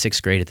was in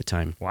 6th grade at the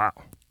time. Wow.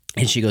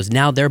 And she goes,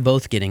 now they're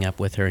both getting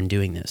up with her and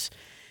doing this.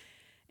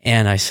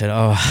 And I said,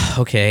 oh,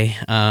 okay.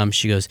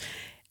 She goes,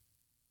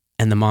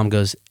 and the mom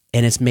goes,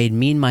 and it's made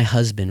me and my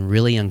husband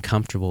really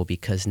uncomfortable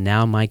because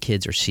now my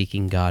kids are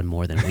seeking God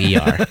more than we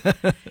are.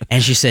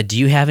 And she said, do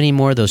you have any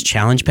more of those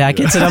challenge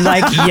packets? And I'm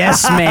like,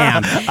 yes,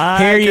 ma'am.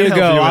 Here you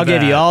go. I'll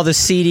give you all the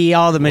CD,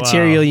 all the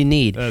material you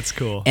need. That's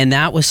cool. And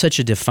that was such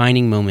a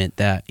defining moment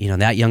that,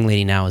 that young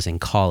lady now is in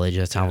college.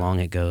 That's how long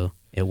ago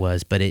it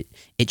was. But it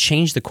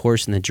changed the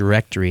course and the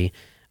directory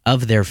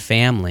of their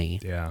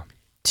family. Yeah.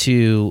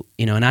 To,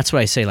 and that's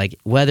what I say, like,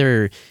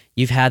 whether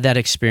you've had that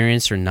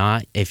experience or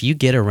not, if you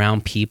get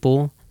around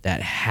people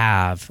that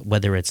have,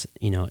 whether it's,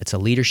 it's a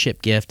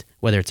leadership gift,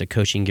 whether it's a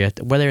coaching gift,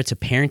 whether it's a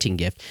parenting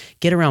gift,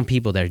 get around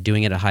people that are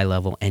doing it at a high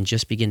level and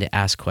just begin to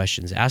ask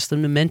questions. Ask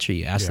them to mentor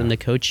you. Ask them to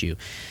coach you.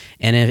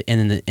 And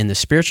in the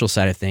spiritual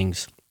side of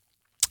things,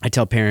 I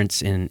tell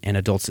parents and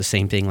adults the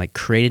same thing, like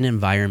create an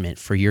environment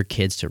for your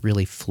kids to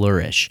really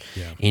flourish.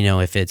 Yeah.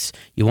 If it's,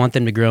 you want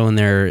them to grow in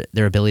their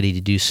ability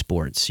to do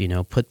sports,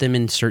 put them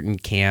in certain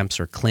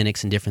camps or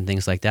clinics and different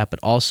things like that, but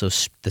also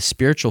the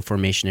spiritual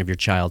formation of your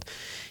child.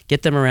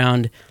 Get them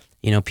around,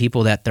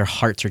 people that their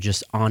hearts are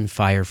just on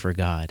fire for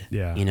God.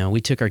 Yeah. We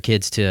took our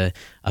kids to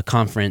a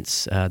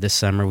conference this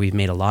summer. We've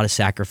made a lot of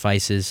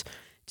sacrifices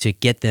to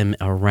get them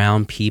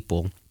around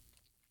people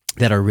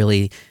that are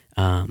really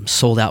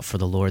sold out for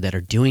the Lord, that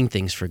are doing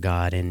things for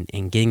God and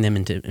getting them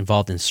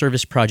involved in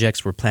service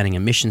projects. We're planning a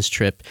missions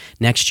trip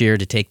next year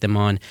to take them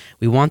on.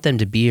 We want them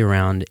to be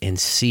around and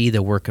see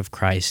the work of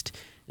Christ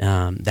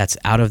that's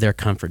out of their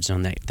comfort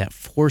zone, that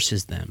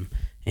forces them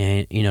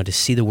and to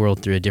see the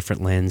world through a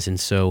different lens. And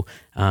so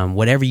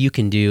whatever you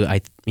can do,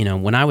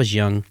 when I was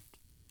young,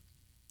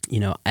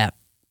 at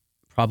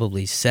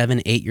probably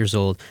 7, 8 years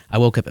old, I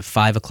woke up at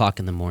 5 o'clock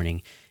in the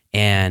morning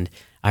and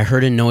I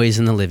heard a noise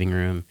in the living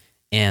room.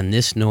 And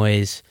this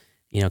noise,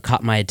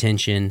 caught my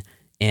attention,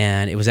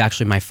 and it was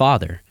actually my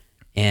father.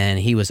 And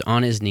he was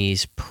on his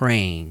knees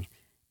praying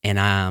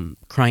and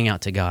crying out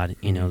to God.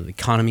 The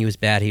economy was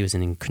bad. He was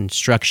in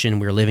construction.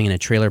 We were living in a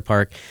trailer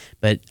park.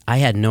 But I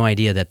had no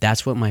idea that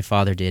that's what my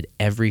father did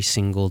every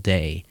single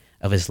day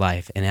of his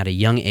life. And at a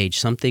young age,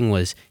 something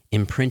was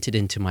imprinted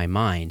into my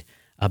mind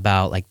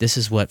about, like, this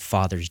is what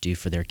fathers do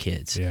for their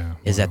kids,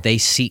 is that they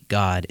seek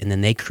God, and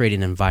then they create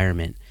an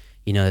environment,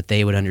 that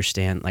they would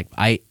understand. Like,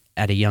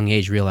 at a young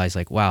age, realized,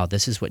 like, wow,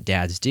 this is what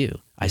dads do.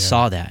 I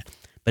saw that.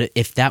 But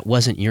if that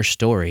wasn't your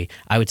story,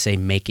 I would say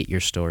make it your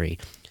story.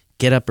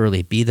 get up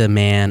early, be the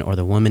man or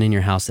the woman in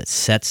your house that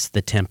sets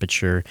the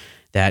temperature,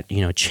 that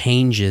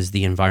changes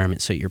the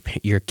environment. So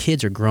your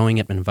kids are growing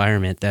up in an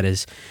environment that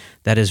is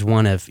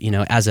one of,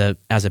 as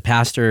a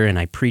pastor, and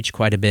I preach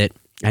quite a bit.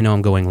 I know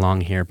I'm going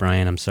long here,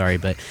 Brian, I'm sorry,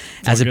 but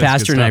as a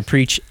pastor and I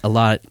preach a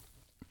lot,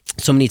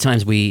 so many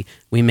times we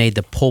made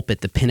the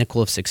pulpit the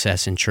pinnacle of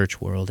success in church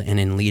world and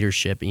in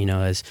leadership,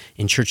 as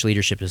in church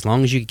leadership. As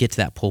long as you get to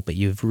that pulpit,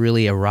 you've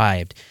really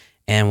arrived.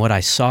 And what I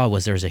saw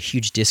was there was a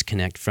huge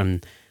disconnect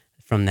from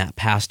that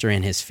pastor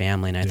and his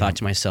family. And I thought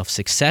to myself,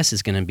 success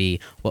is going to be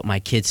what my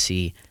kids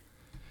see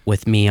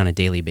with me on a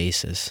daily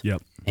basis.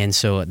 Yep. And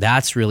so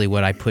that's really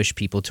what I push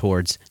people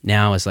towards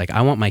now, is like,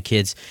 I want my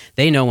kids,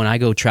 they know when I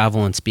go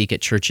travel and speak at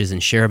churches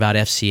and share about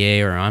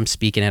FCA, or I'm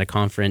speaking at a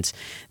conference,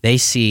 they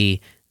see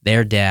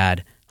their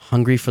dad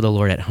hungry for the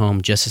Lord at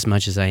home just as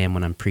much as I am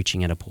when I'm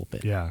preaching at a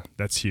pulpit. Yeah,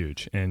 that's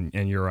huge. And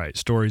you're right.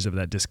 Stories of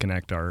that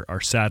disconnect are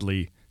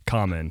sadly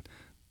common.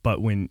 But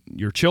when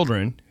your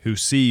children who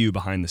see you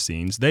behind the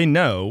scenes, they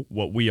know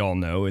what we all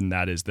know, and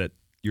that is that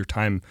your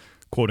time,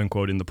 quote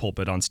unquote, in the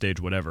pulpit, on stage,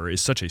 whatever, is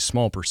such a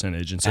small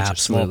percentage and such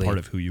Absolutely. a small part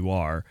of who you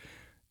are.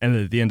 And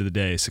at the end of the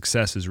day,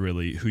 success is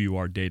really who you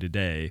are day to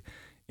day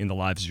in the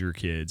lives of your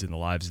kids, in the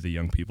lives of the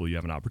young people you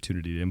have an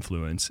opportunity to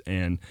influence.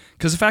 And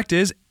because the fact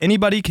is,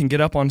 anybody can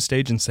get up on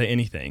stage and say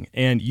anything,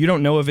 and you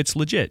don't know if it's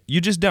legit. You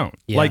just don't.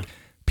 Yeah. Like,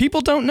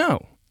 people don't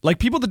know. Like,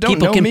 people that don't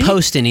know me. People can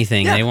post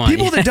anything they want.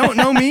 People that don't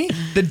know me,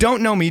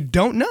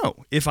 don't know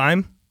if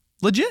I'm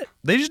legit.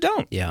 They just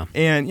don't. Yeah.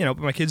 And, but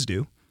my kids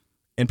do,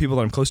 and people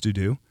that I'm close to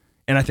do.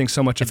 And I think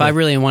so much If I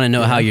really want to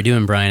know how you're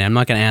doing, Brian, I'm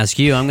not going to ask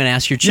you. I'm going to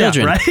ask your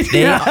children.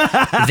 Yeah,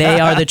 right? They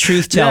are the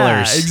truth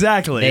tellers. Yeah,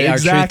 exactly. They are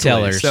truth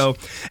tellers. So,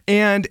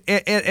 and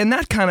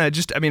that kind of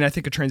just, I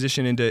think a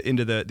transition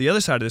into the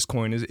other side of this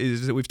coin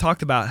is that we've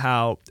talked about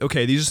how,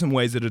 okay, these are some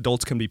ways that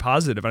adults can be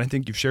positive, and I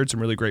think you've shared some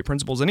really great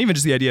principles, and even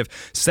just the idea of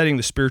setting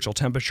the spiritual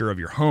temperature of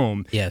your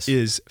home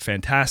is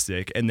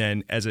fantastic. And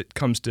then as it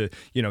comes to,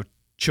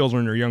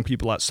 children or young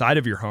people outside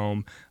of your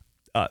home,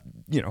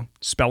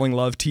 spelling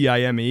love,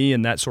 TIME,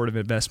 and that sort of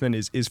investment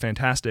is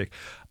fantastic.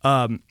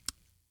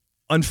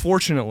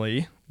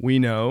 Unfortunately, we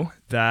know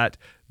that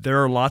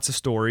there are lots of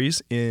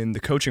stories in the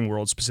coaching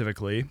world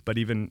specifically, but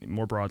even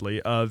more broadly,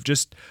 of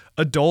just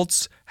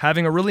adults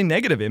having a really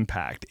negative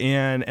impact.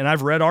 And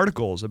I've read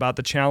articles about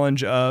the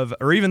challenge of,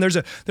 or even there's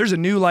a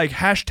new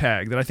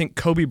hashtag that I think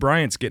Kobe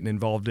Bryant's getting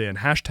involved in.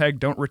 Hashtag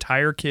Don't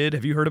Retire Kid.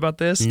 Have you heard about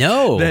this?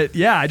 No.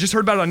 I just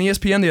heard about it on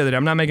ESPN the other day.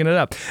 I'm not making it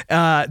up.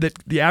 That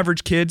the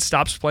average kid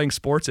stops playing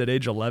sports at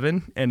age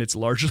 11, and it's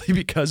largely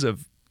because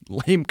of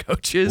lame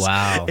coaches.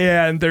 Wow.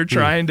 And they're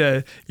trying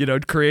to,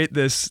 create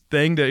this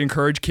thing to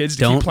encourage kids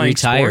to Don't keep playing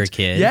retire, sports.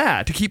 kid.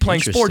 Yeah, to keep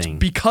playing sports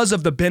because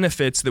of the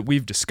benefits that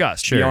we've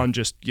discussed beyond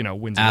just,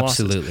 wins and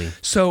Absolutely.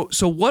 losses.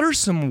 So what are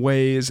some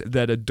ways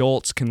that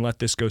adults can let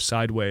this go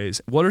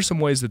sideways? What are some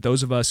ways that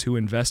those of us who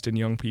invest in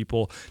young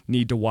people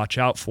need to watch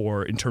out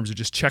for in terms of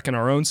just checking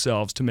our own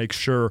selves to make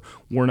sure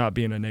we're not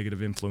being a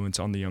negative influence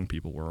on the young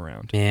people we're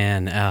around?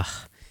 Man,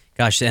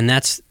 gosh, and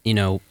that's,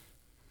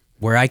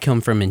 where I come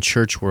from in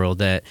church world,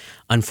 that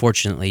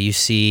unfortunately you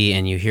see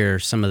and you hear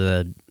some of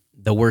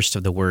the worst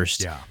of the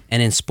worst. Yeah.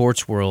 And in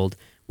sports world,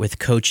 with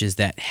coaches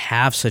that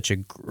have such a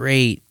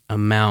great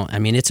amount,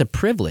 it's a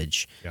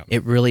privilege. Yeah.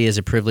 It really is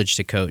a privilege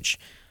to coach.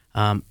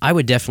 I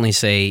would definitely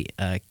say,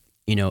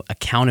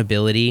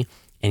 accountability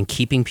and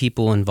keeping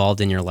people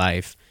involved in your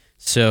life.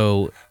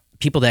 So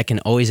people that can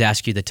always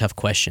ask you the tough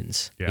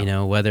questions,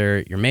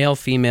 whether you're male,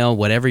 female,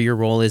 whatever your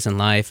role is in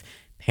life,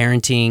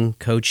 parenting,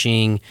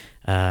 coaching,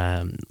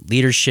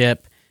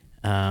 leadership,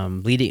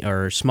 leading,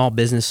 or small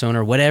business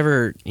owner,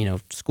 whatever,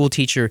 school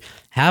teacher,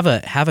 have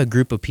a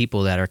group of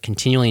people that are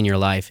continually in your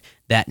life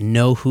that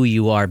know who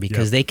you are,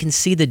 because they can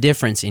see the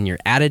difference in your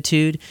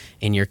attitude,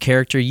 in your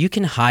character. You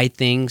can hide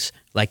things,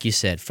 like you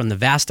said, from the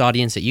vast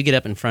audience that you get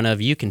up in front of.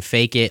 You can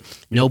fake it.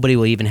 Nobody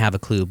will even have a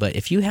clue. But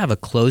if you have a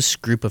close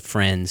group of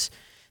friends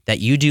that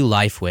you do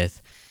life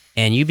with,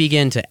 and you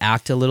begin to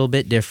act a little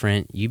bit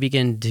different, you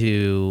begin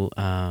to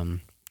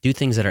do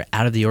things that are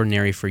out of the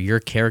ordinary for your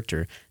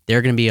character,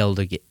 they're going to be able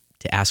to get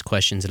to ask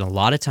questions. And a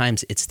lot of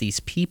times it's these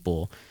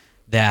people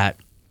that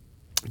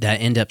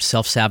end up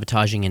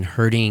self-sabotaging and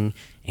hurting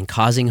and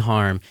causing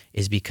harm,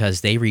 is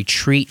because they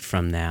retreat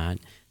from that,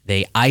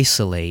 they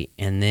isolate,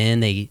 and then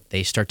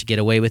they start to get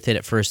away with it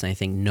at first, and they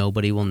think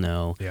nobody will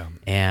know. Yeah.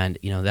 And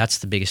that's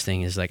the biggest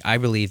thing, is I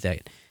believe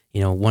that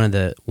one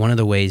of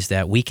the ways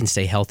that we can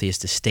stay healthy is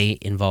to stay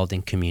involved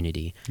in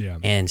community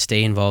and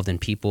stay involved in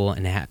people.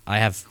 And I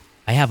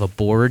have a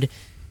board,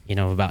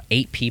 of about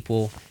 8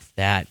 people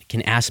that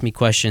can ask me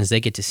questions. They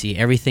get to see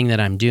everything that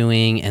I'm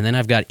doing. And then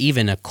I've got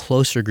even a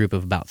closer group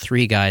of about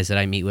 3 guys that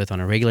I meet with on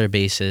a regular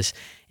basis.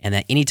 And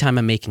that anytime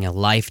I'm making a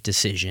life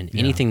decision,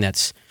 anything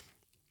that's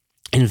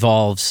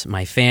involves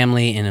my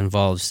family and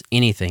involves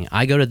anything,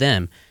 I go to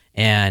them.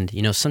 And,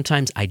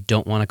 sometimes I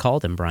don't want to call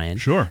them, Brian.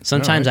 Sure.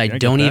 Sometimes I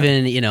don't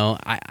even,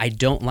 I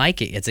don't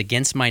like it. It's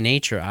against my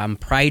nature. I'm a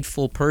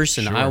prideful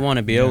person. Sure. I want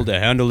to be able to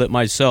handle it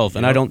myself.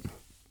 And I don't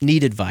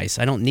need advice.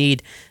 I don't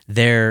need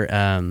their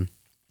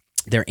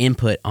their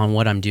input on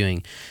what I'm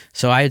doing.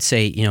 So I would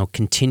say,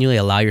 continually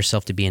allow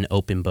yourself to be an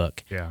open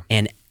book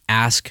and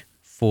ask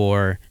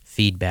for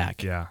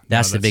feedback. Yeah.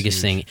 That's the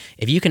biggest thing.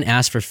 If you can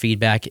ask for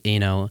feedback,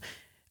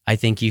 I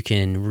think you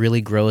can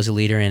really grow as a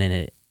leader,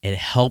 and it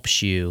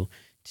helps you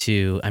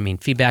to,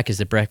 feedback is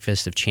the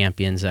breakfast of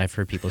champions. I've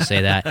heard people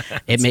say that.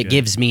 It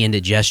gives me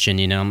indigestion,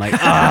 I'm like,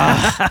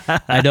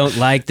 I don't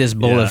like this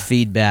bowl of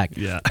feedback.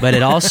 Yeah. But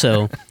it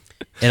also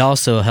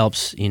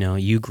helps,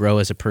 you grow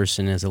as a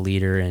person, as a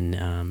leader,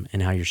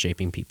 and how you're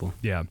shaping people.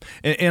 Yeah.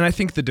 And I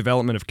think the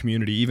development of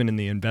community, even in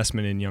the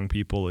investment in young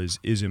people,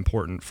 is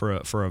important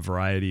for a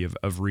variety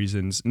of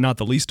reasons, not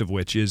the least of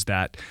which is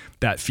that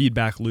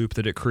feedback loop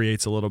that it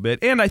creates a little bit.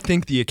 And I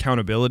think the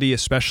accountability,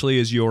 especially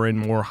as you're in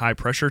more high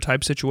pressure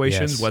type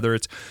situations, whether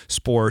it's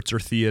sports or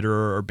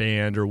theater or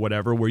band or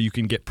whatever, where you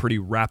can get pretty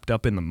wrapped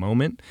up in the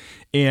moment.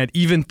 And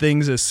even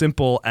things as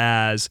simple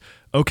as,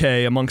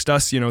 okay, amongst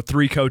us,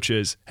 3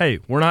 coaches, hey,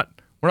 we're not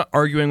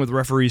arguing with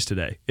referees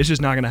today. It's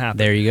just not going to happen.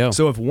 There you go.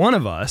 So if one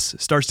of us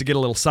starts to get a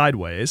little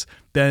sideways,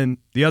 then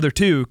the other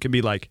 2 can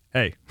be like,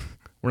 hey,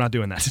 we're not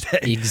doing that today.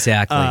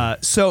 Exactly.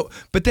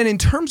 But then in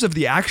terms of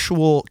the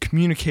actual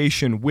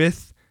communication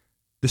with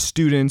the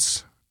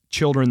students,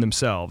 children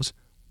themselves,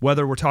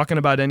 whether we're talking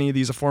about any of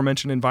these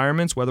aforementioned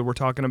environments, whether we're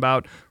talking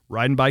about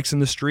riding bikes in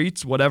the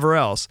streets, whatever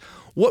else,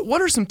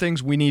 what are some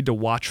things we need to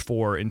watch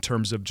for in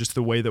terms of just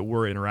the way that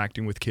we're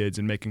interacting with kids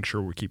and making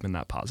sure we're keeping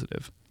that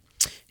positive?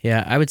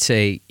 Yeah, I would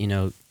say,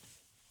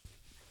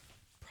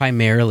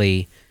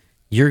 primarily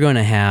you're going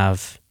to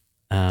have,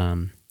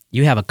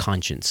 you have a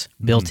conscience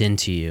built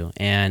into you.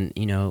 And,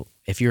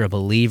 if you're a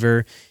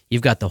believer,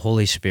 you've got the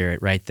Holy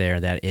Spirit right there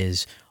that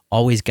is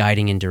always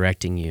guiding and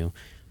directing you.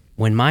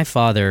 When my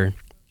father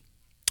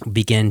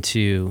began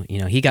to,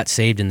 he got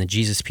saved in the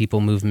Jesus People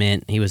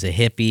movement. He was a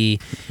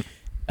hippie,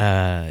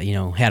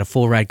 had a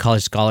full ride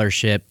college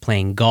scholarship,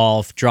 playing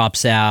golf,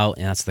 drops out,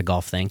 and that's the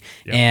golf thing.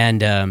 Yep.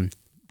 And,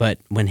 but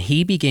when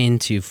he began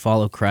to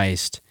follow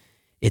Christ,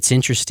 it's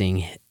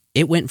interesting.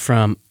 It went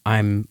from,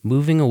 I'm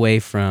moving away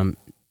from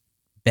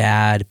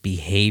bad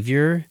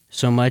behavior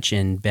so much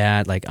and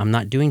bad, like I'm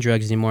not doing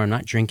drugs anymore, I'm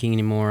not drinking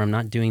anymore, I'm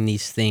not doing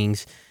these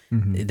things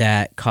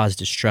that cause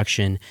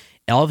destruction.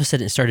 All of a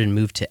sudden it started to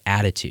move to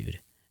attitude.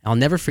 I'll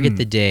never forget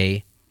the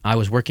day I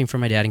was working for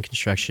my dad in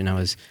construction. I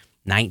was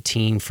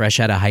 19, fresh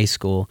out of high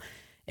school,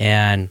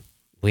 and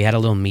we had a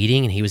little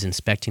meeting, and he was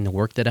inspecting the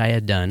work that I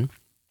had done.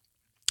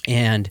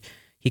 And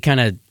he kind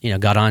of,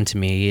 got on to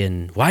me,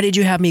 and why did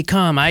you have me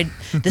come?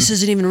 This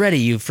isn't even ready.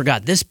 You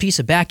forgot this piece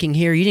of backing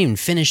here. You didn't even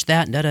finish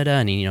that,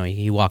 and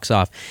he walks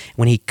off.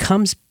 When he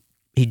comes,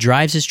 he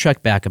drives his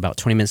truck back about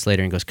 20 minutes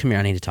later and goes, come here,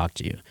 I need to talk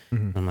to you.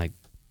 I'm like,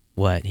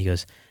 what? He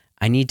goes,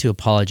 I need to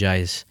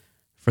apologize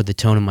for the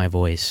tone of my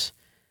voice.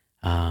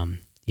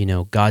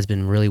 God's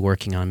been really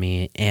working on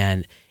me,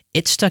 and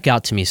it stuck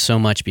out to me so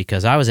much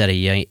because I was at a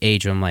young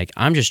age where I'm like,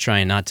 I'm just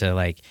trying not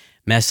to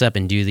mess up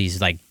and do these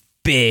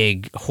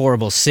big,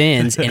 horrible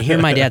sins. And here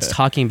my dad's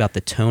talking about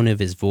the tone of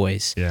his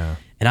voice. Yeah.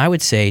 And I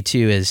would say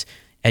too,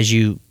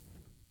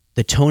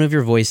 the tone of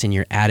your voice and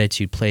your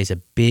attitude plays a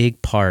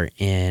big part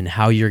in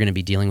how you're going to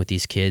be dealing with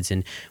these kids.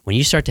 And when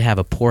you start to have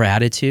a poor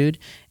attitude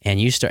and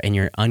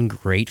you're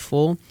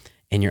ungrateful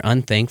and you're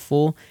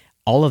unthankful,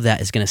 all of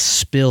that is going to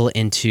spill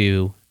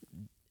into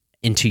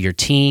your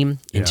team,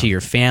 into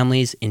your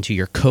families, into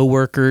your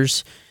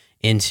coworkers,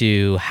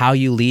 into how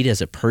you lead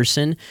as a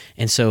person.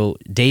 And so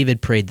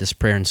David prayed this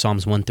prayer in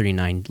Psalms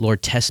 139,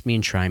 Lord, test me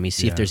and try me,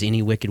 see if there's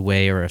any wicked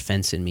way or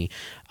offense in me.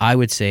 I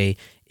would say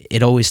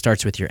it always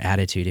starts with your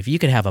attitude. If you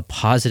could have a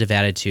positive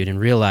attitude and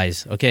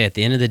realize, okay, at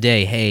the end of the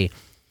day, hey,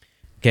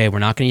 okay, we're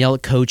not going to yell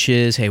at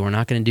coaches. Hey, we're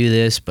not going to do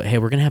this, but hey,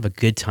 we're going to have a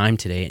good time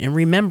today. And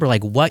remember,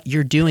 what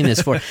you're doing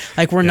this for.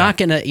 We're not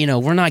going to,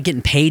 we're not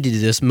getting paid to do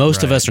this.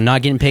 Most of us are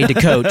not getting paid to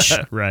coach.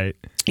 Right.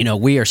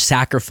 We are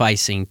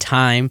sacrificing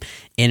time,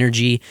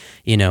 energy,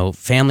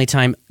 family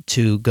time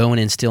to go and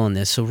instill in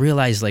this. So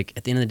realize,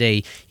 at the end of the day,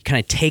 you kind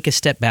of take a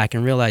step back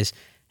and realize,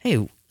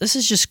 hey, this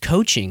is just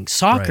coaching,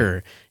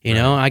 soccer. Right.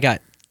 I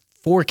got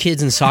 4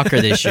 kids in soccer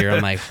this year.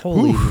 I'm like,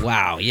 holy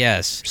wow,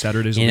 yes.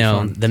 Saturdays will be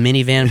fun. The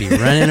minivan be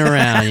running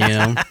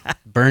around,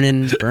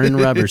 burning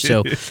rubber.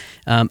 So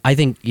I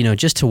think,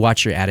 just to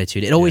watch your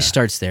attitude, it always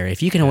starts there.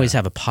 If you can always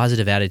have a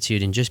positive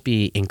attitude and just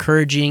be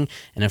encouraging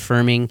and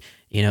affirming,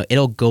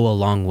 it'll go a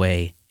long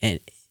way.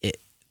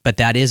 But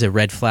that is a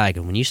red flag.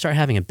 And when you start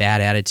having a bad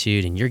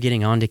attitude and you're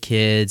getting onto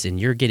kids and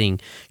you're getting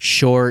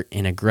short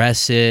and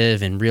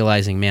aggressive and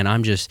realizing, man,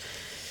 I'm just...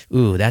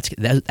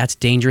 that's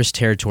dangerous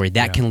territory.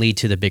 That can lead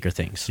to the bigger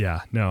things.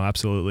 Yeah, no,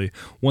 absolutely.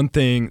 One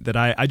thing that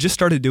I just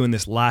started doing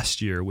this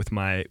last year with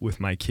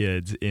my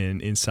kids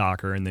in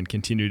soccer, and then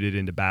continued it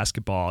into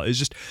basketball, is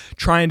just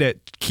trying to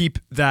keep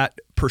that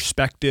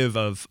perspective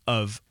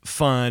of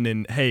fun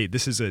and, hey,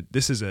 this is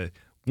a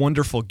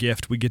wonderful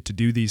gift. We get to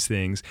do these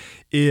things,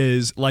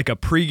 is like a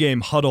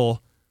pregame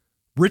huddle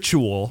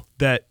ritual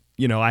that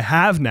I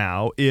have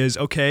now is,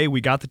 okay,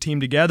 we got the team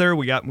together,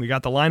 we got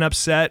the lineup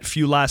set,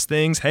 few last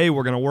things, hey,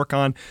 we're going to work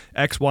on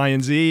X, Y,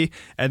 and Z,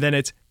 and then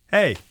it's,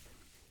 hey,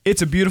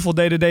 it's a beautiful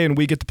day today and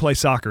we get to play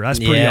soccer. That's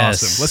pretty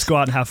awesome. Let's go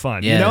out and have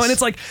fun. Yes. You know, and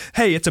it's like,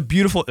 hey, it's a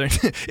beautiful,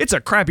 it's a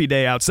crappy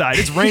day outside.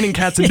 It's raining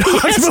cats and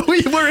dogs, but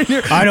we're in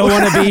here. I don't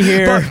want to be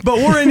here. But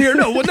we're in here.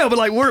 No, but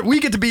like we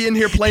get to be in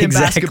here playing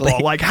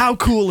basketball. Like, how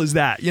cool is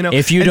that? You know,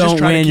 if you don't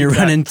win, you're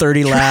running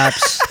 30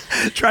 laps.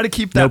 Try to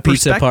keep that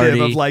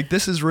perspective of like,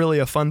 this is really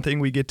a fun thing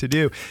we get to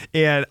do.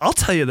 And I'll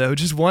tell you though,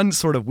 just one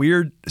sort of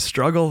weird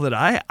struggle that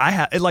I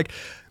have, like,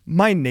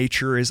 my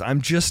nature is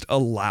I'm just a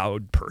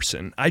loud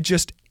person. I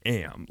just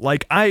am.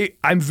 Like,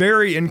 I'm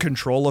very in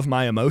control of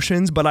my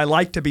emotions, but I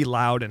like to be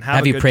loud and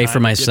have a you good pray time for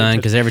my son,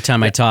 because every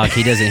time I talk,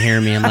 he doesn't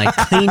hear me. I'm like,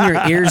 clean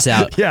your ears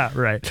out. Yeah,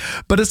 right.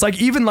 But it's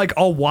like, even like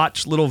I'll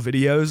watch little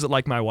videos that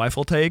like my wife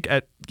will take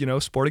at, you know,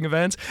 sporting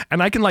events,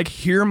 and I can like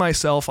hear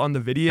myself on the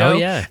video. Oh,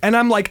 yeah. And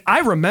I'm like, I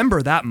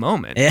remember that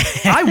moment.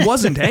 I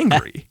wasn't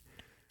angry,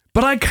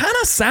 but I kind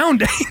of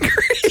sound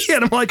angry.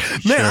 And I'm like,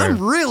 man, sure. I'm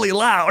really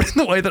loud in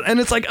the way that, and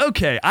it's like,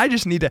 okay, I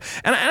just need to,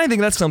 and I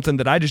think that's something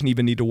that I just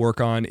even need to work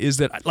on, is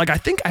that, like, I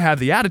think I have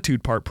the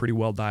attitude part pretty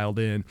well dialed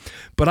in,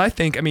 but I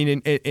think, I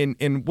mean,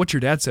 in what your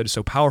dad said is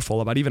so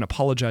powerful about even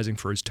apologizing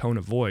for his tone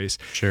of voice.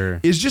 Sure.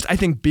 Is just, I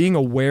think, being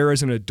aware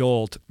as an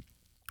adult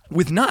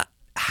with not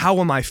how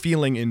am I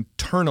feeling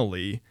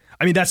internally.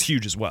 I mean, that's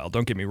huge as well,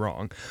 don't get me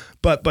wrong,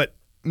 but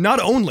not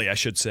only, I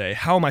should say,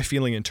 how am I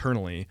feeling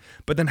internally,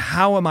 but then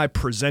how am I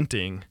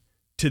presenting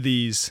to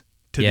these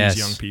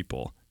young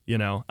people, you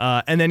know?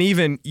 And then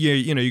even,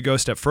 you know, you go a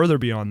step further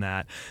beyond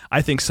that.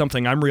 I think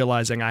something I'm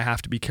realizing I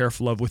have to be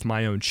careful of with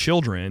my own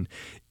children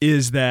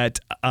is that,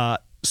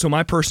 so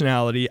my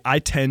personality, I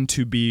tend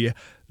to be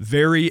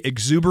very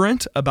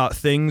exuberant about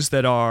things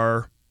that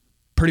are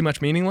pretty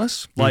much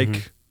meaningless,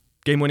 like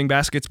game-winning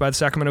baskets by the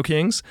Sacramento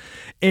Kings.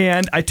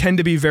 And I tend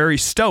to be very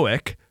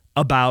stoic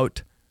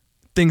about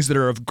things that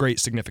are of great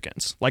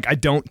significance. Like, I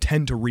don't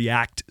tend to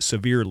react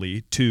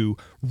severely to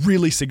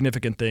really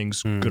significant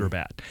things, good or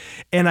bad.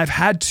 And I've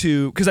had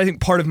to, because I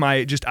think part of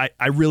my,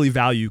 I really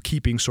value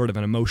keeping sort of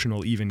an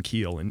emotional even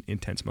keel in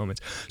intense moments.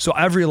 So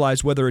I've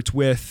realized, whether it's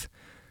with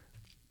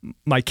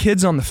my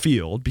kids on the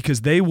field,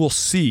 because they will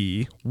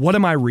see, what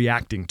am I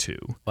reacting to?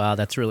 Wow,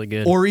 that's really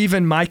good. Or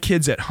even my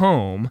kids at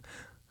home,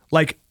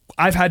 like,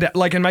 I've had to,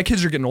 like, and my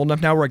kids are getting old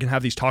enough now where I can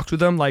have these talks with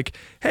them, like,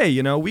 hey,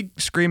 you know, we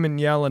scream and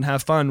yell and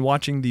have fun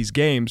watching these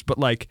games, but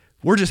like,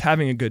 we're just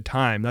having a good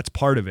time. That's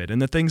part of it.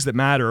 And the things that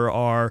matter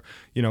are,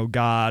 you know,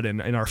 God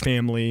and our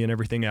family and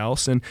everything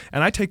else. And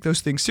I take those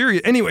things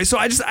serious. Anyway, so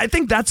I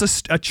think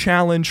that's a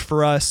challenge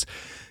for us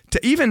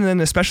to, even then,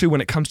 especially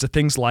when it comes to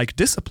things like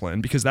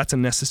discipline, because that's a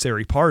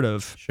necessary part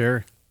of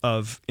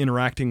of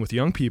interacting with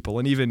young people,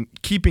 and even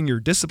keeping your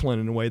discipline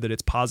in a way that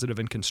it's positive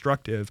and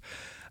constructive.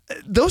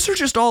 Those are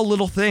just all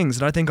little things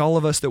that I think all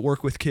of us that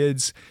work with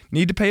kids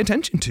need to pay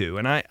attention to.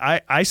 And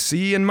I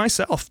see in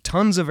myself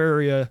tons of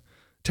areas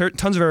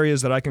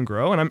that I can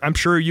grow. And I'm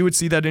sure you would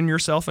see that in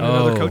yourself and in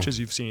other coaches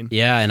you've seen.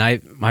 Yeah.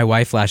 And my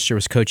wife last year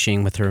was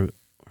coaching with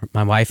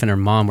my wife and her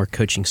mom were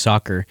coaching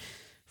soccer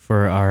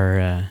for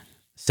our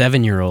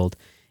 7-year-old.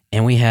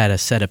 And we had a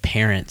set of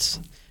parents.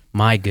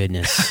 My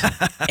goodness,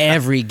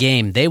 every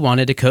game they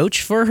wanted to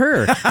coach for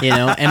her, you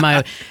know.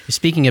 And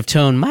speaking of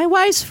tone, my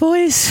wife's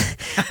voice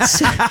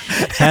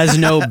has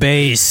no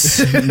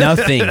bass,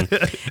 nothing.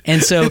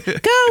 And so, go,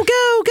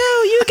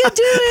 you can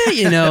do it,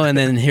 you know. And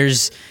then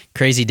here's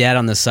crazy dad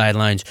on the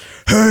sidelines.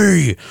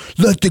 Hey,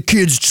 let the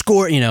kids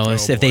score. You know,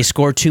 if they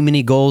score too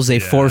many goals, they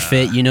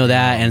forfeit. You know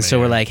that. And so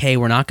we're like, hey,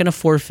 we're not going to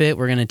forfeit.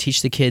 We're going to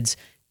teach the kids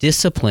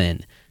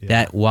discipline.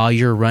 That while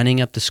you're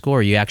running up the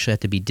score, you actually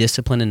have to be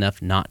disciplined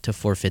enough not to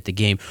forfeit the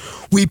game.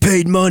 We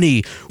paid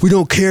money. We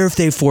don't care if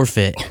they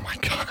forfeit. Oh my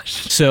gosh.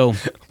 So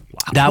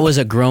that was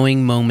a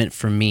growing moment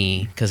for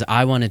me, because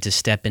I wanted to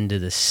step into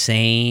the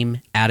same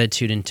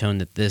attitude and tone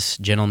that this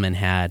gentleman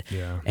had.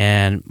 Yeah.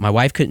 And my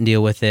wife couldn't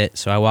deal with it,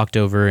 so I walked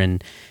over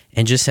and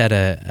just had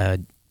a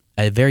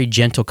very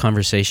gentle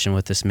conversation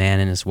with this man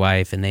and his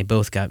wife, and they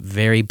both got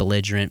very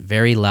belligerent,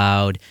 very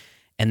loud,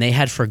 and they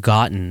had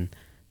forgotten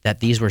that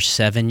these were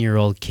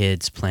 7-year-old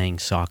kids playing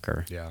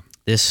soccer. Yeah.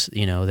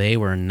 They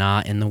were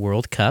not in the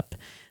World Cup.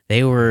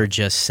 They were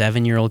just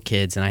 7-year-old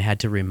kids, and I had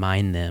to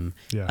remind them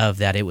of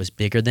that it was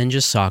bigger than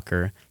just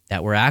soccer,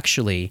 that we're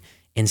actually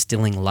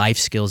instilling life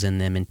skills in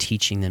them and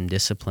teaching them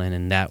discipline,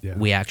 and that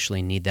we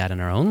actually need that in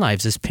our own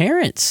lives as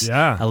parents,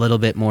 a little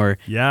bit more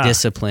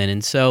discipline.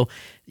 And so,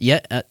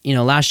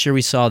 last year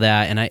we saw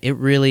that, and it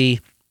really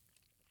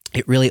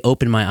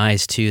opened my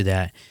eyes to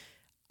that.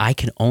 I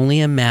can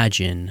only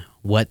imagine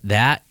what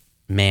that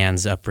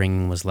man's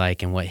upbringing was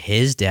like, and what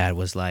his dad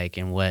was like,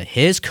 and what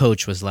his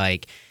coach was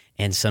like.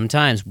 And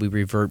sometimes we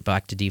revert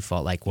back to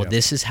default, like, well,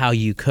 this is how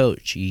you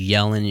coach. You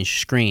yell and you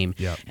scream,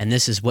 and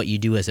this is what you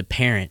do as a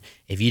parent.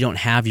 If you don't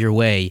have your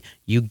way,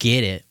 you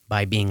get it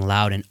by being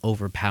loud and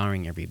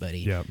overpowering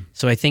everybody.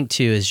 So I think,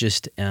 too, is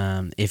just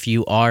if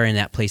you are in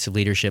that place of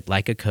leadership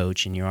like a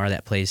coach, and you are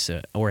that place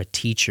or a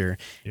teacher,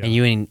 and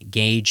you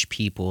engage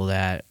people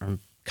that are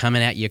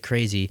coming at you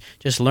crazy,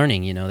 just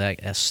learning,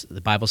 that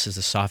the Bible says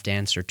the soft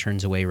answer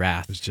turns away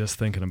wrath. I was just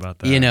thinking about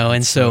that.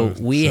 And so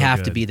we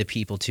have to be the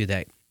people too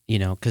that,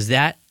 because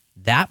that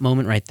that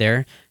moment right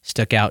there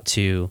stuck out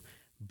to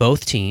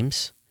both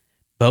teams,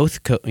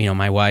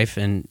 my wife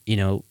and,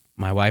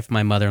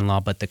 my mother-in-law,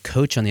 but the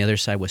coach on the other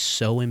side was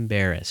so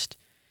embarrassed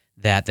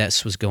that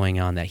this was going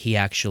on that he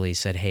actually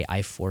said, hey,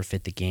 I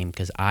forfeit the game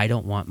because I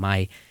don't want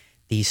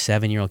these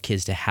 7-year-old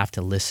kids to have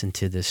to listen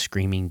to this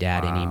screaming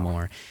dad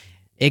anymore.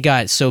 It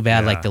got so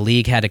bad, like the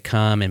league had to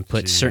come and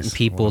put certain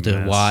people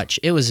to watch.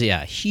 It was a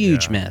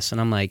huge mess. And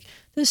I'm like,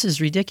 this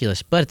is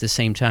ridiculous. But at the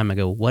same time, I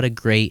go, what a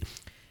great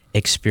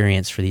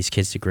experience for these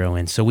kids to grow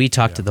in. So we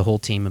talked to the whole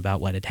team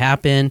about what had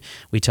happened.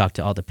 We talked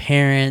to all the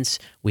parents.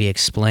 We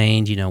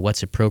explained,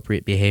 what's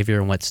appropriate behavior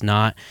and what's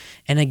not.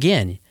 And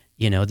again,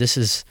 this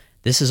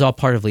is all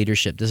part of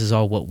leadership. This is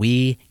all what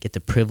we get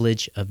the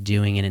privilege of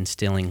doing and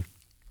instilling.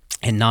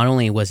 And not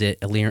only was it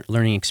a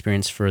learning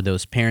experience for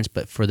those parents,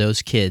 but for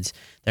those kids,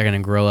 they're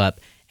going to grow up,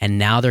 and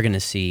now they're going to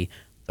see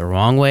the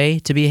wrong way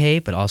to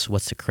behave, but also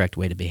what's the correct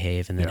way to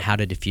behave, and then how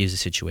to diffuse a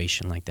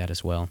situation like that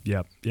as well.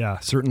 Yep. Yeah,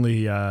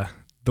 certainly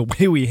the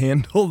way we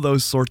handle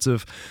those sorts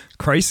of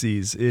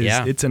crises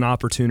it's an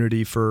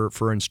opportunity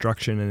for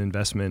instruction and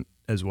investment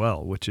as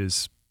well, which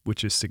is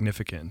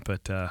significant.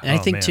 But I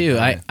think too,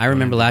 I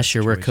remember last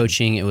year we're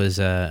coaching. It was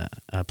a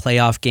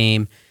playoff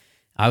game.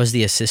 I was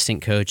the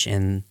assistant coach,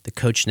 and the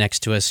coach next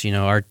to us,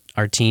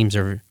 our teams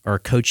are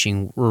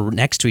coaching. We're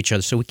next to each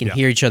other, so we can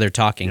hear each other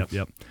talking.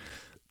 Yep.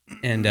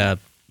 And I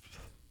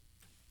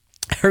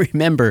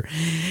remember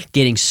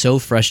getting so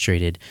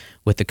frustrated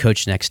with the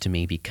coach next to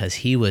me because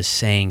he was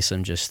saying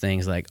some just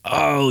things like,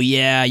 oh,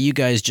 yeah, you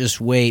guys just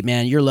wait,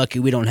 man. You're lucky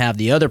we don't have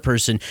the other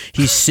person.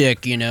 He's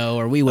sick,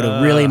 or we would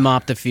have really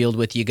mopped the field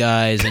with you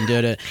guys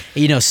and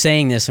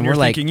saying this. And we're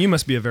like, thinking, you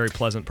must be a very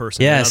pleasant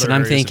person. Yes, and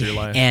I'm thinking,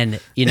 and,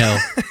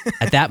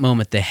 at that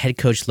moment, the head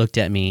coach looked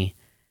at me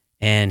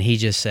and he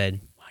just said,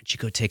 why don't you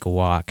go take a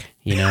walk?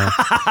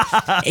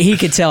 He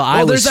could tell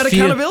I was there's that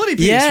accountability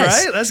piece,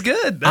 right? That's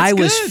good. I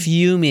was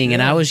fuming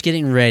and I was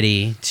getting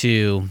ready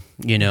to,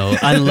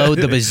 unload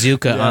the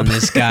bazooka on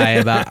this guy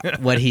about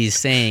what he's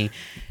saying.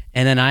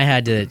 And then I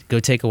had to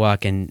go take a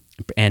walk and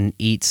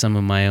eat some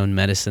of my own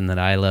medicine that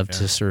I love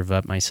to serve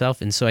up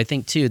myself. And so I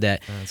think too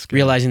that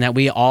realizing that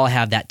we all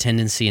have that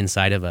tendency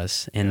inside of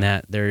us, and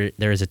that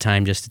there is a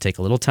time just to take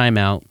a little time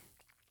out,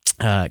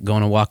 go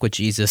on a walk with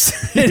Jesus.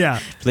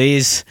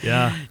 Please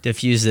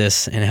diffuse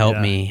this and help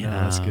me. No,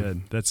 that's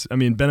good. That's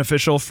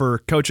beneficial for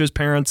coaches,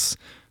 parents,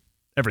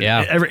 everything.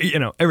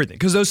 Everything,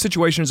 because those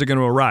situations are going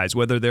to arise,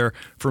 whether they're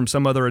from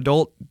some other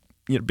adult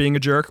being a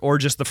jerk or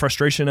just the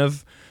frustration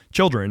of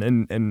children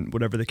and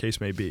whatever the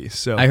case may be.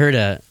 So I heard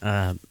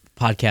a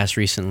podcast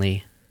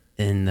recently,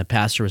 and the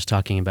pastor was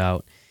talking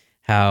about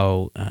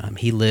how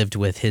he lived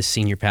with his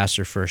senior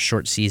pastor for a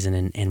short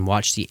season and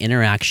watched the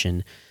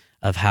interaction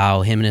of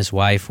how him and his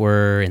wife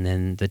were, and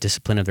then the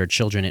discipline of their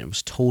children. It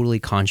was totally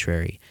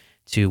contrary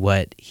to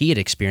what he had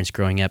experienced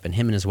growing up. And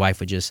him and his wife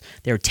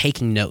they were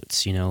taking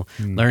notes,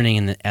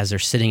 learning as they're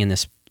sleeping in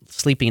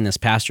this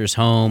pastor's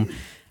home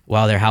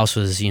while their house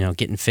was,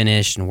 getting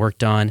finished and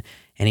worked on.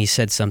 And he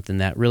said something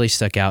that really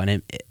stuck out,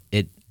 and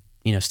it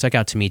stuck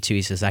out to me too.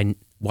 He says, I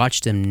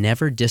watched him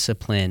never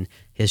discipline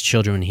his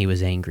children when he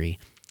was angry.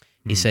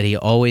 He said he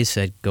always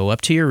said, go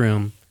up to your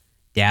room,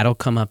 dad will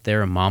come up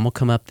there, or mom will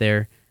come up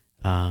there,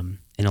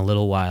 in a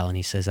little while. And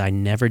he says, I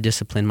never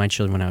disciplined my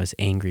children when I was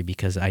angry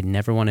because I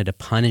never wanted to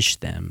punish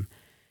them,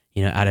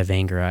 out of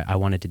anger. I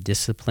wanted to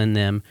discipline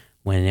them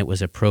when it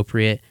was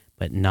appropriate,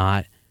 but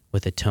not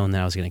with a tone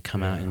that I was going to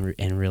come out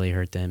and really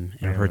hurt them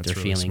and hurt their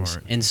feelings.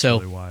 Smart. And that's so,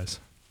 really wise.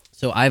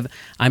 So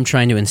I'm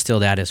trying to instill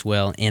that as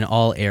well in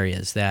all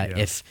areas, that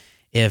if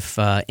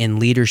in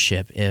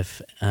leadership,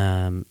 if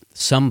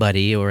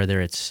somebody, or whether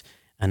it's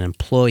an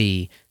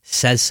employee,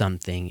 says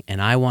something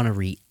and I want to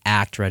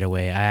react right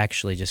away, I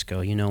actually just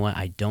go, you know what,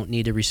 I don't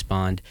need to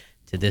respond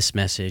to this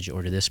message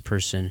or to this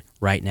person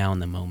right now in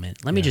the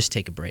moment. Let me just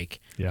take a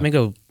break. Let me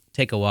go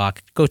take a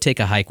walk, go take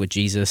a hike with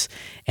Jesus,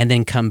 and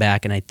then come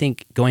back. And I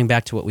think going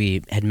back to what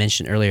we had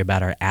mentioned earlier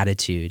about our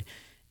attitude,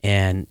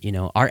 and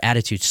our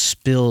attitude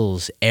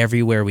spills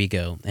everywhere we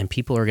go, and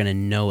people are going to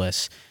know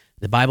us.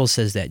 The Bible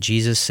says that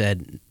Jesus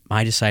said,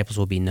 my disciples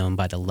will be known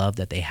by the love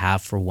that they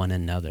have for one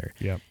another.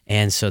 Yep.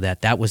 And so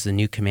that was the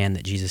new command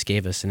that Jesus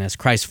gave us. And as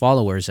Christ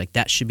followers,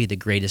 that should be the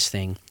greatest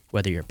thing,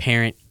 whether you're a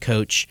parent,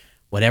 coach,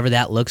 whatever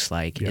that looks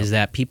like, is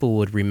that people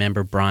would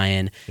remember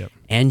Brian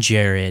and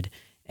Jared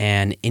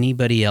and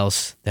anybody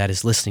else that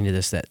is listening to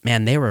this, that,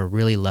 man, they were a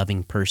really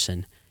loving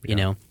person.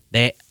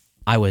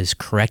 I was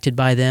corrected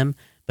by them,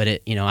 but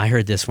I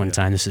heard this one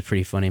time. This is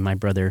pretty funny. My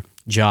brother,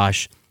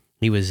 Josh,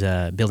 he was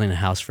building a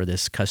house for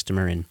this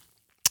customer, and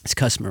this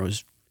customer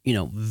was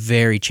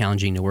very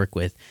challenging to work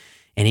with.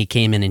 And he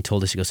came in and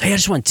told us, he goes, hey, I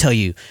just want to tell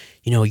you,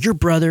 your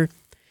brother,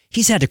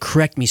 He's had to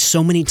correct me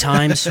so many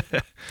times,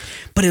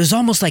 but it was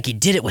almost like he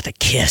did it with a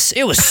kiss.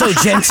 It was so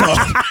gentle.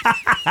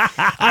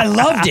 I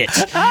loved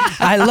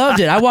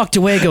it. I walked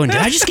away going,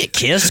 did I just get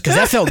kissed? Because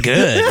that felt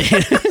good.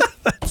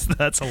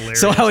 That's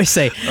hilarious. So I always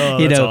say,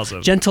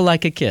 awesome. Gentle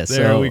like a kiss.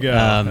 There we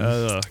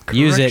go.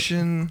 Use it.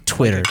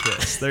 Twitter. Like a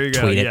kiss. There you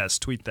go. Tweet it. Yes,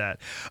 tweet that.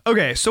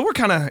 Okay, so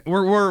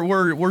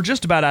we're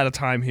just about out of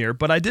time here,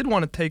 but I did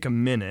want to take a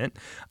minute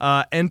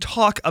and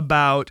talk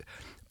about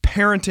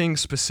parenting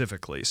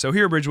specifically. So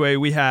here at Bridgeway,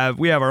 we have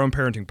our own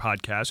parenting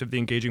podcast. We have the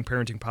Engaging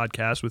Parenting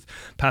Podcast with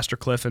Pastor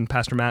Cliff and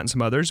Pastor Matt and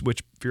some others,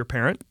 which if you're a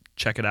parent,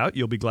 check it out.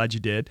 You'll be glad you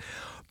did.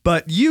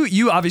 But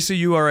you obviously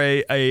you are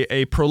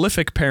a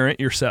prolific parent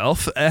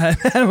yourself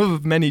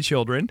of many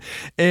children,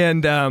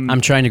 and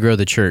I'm trying to grow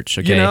the church.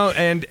 Okay,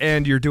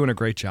 and you're doing a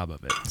great job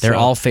of it. They're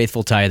all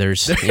faithful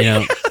tithers.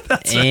 Right.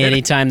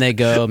 Anytime they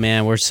go,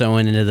 man, we're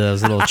sowing into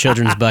those little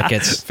children's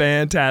buckets.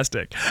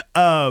 Fantastic.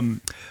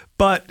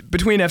 But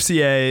between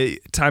FCA,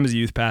 time as a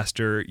youth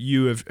pastor,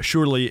 you have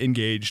surely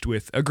engaged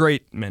with a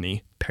great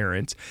many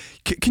parents.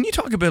 Can you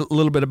talk a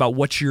little bit about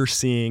what you're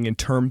seeing in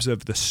terms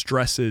of the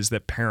stresses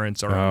that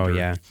parents are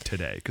under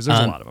today? Because there's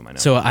a lot of them, I know.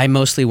 So I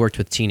mostly worked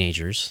with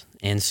teenagers.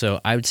 And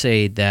so I would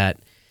say that,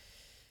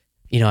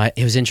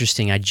 it was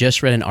interesting. I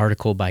just read an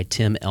article by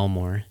Tim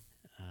Elmore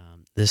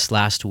this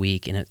last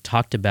week, and it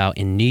talked about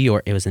in New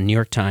York, it was in the New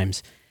York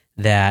Times,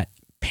 that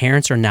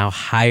parents are now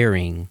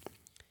hiring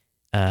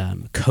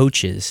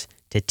coaches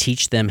to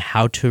teach them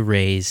how to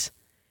raise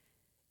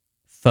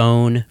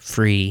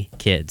phone-free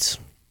kids.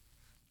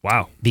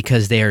 Wow.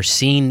 Because they are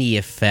seeing the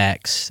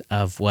effects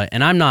of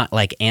and I'm not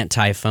like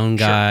anti-phone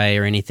guy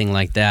or anything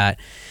like that,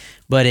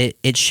 but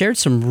it shared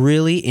some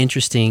really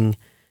interesting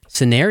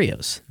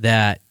scenarios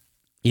that,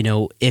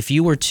 if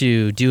you were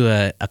to do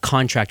a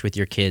contract with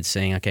your kids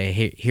saying, okay,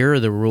 here are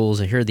the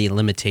rules and here are the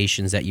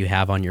limitations that you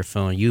have on your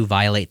phone. You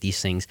violate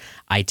these things,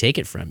 I take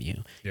it from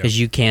you because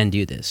you can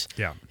do this.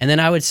 Yeah. And then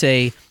I would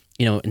say,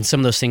 and some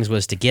of those things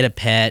was to get a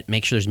pet,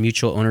 make sure there's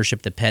mutual ownership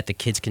of the pet, the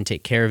kids can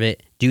take care of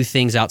it, do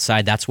things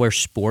outside. That's where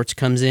sports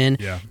comes in,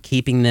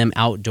 keeping them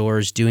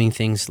outdoors, doing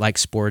things like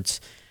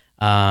sports.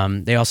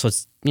 They also,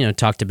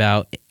 talked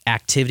about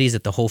activities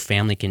that the whole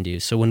family can do.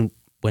 So when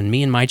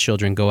me and my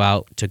children go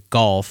out to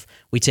golf,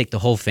 we take the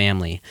whole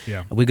family.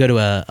 Yeah. We go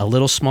to a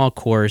little small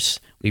course,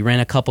 we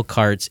rent a couple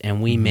carts,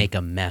 and we make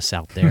a mess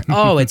out there.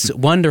 Oh, it's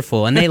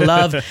wonderful. And they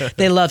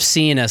love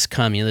seeing us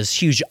come.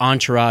 This huge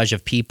entourage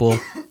of people,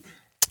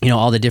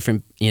 all the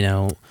different,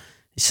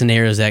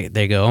 scenarios that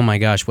they go, oh my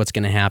gosh, what's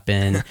going to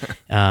happen?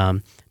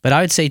 But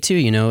I would say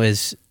too,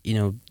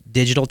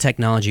 digital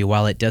technology,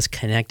 while it does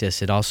connect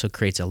us, it also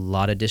creates a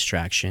lot of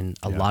distraction,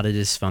 a lot of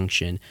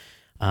dysfunction.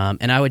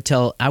 And I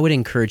would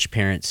encourage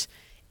parents,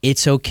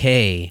 it's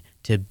okay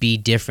to be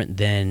different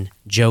than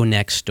Joe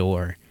next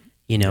door.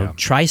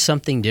 Try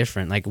something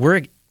different. Like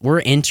I'm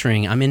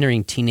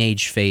entering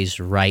teenage phase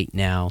right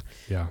now.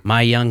 Yeah.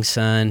 My young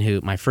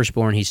son, my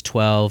firstborn, he's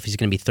 12. He's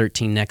going to be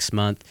 13 next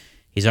month.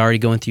 He's already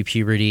going through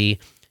puberty.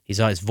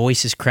 His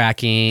voice is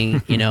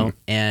cracking,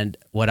 And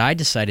what I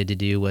decided to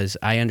do was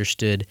I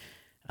understood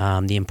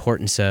the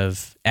importance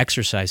of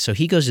exercise. So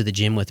he goes to the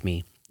gym with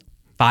me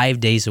 5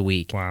 days a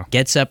week. Wow.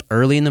 Gets up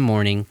early in the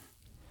morning.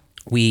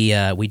 We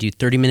do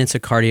 30 minutes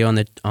of cardio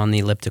on the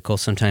elliptical.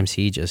 Sometimes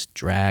he just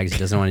drags. He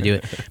doesn't want to do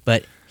it.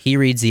 But he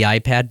reads the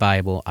iPad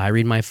Bible. I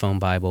read my phone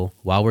Bible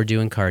while we're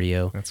doing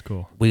cardio. That's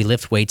cool. We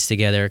lift weights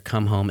together,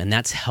 come home, and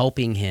that's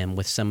helping him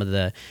with some of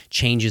the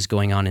changes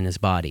going on in his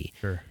body.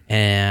 Sure.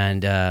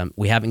 And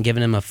we haven't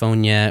given him a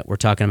phone yet. We're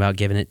talking about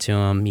giving it to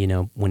him,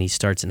 when he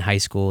starts in high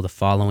school the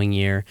following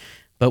year.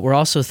 But we're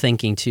also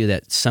thinking, too,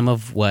 that some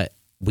of what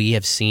we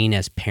have seen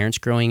as parents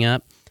growing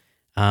up,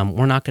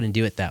 we're not going to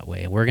do it that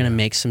way. We're going to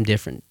make some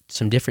different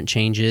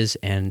changes,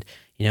 and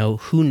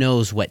who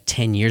knows what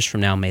 10 years from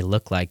now may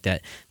look like.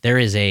 That there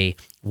is a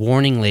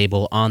warning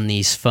label on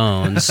these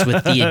phones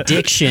with the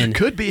addiction.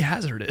 Could be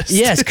hazardous.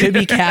 Yes, could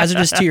be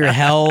hazardous to your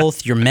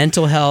health, your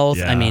mental health.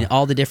 Yeah. I mean,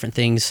 all the different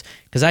things.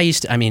 Because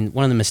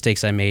one of the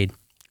mistakes I made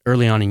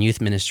early on in youth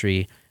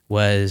ministry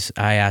was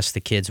I asked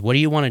the kids, what do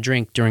you want to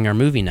drink during our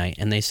movie night?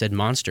 And they said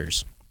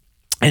Monsters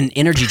and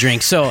energy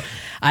drinks. So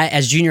I,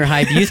 as junior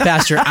high youth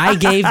pastor, I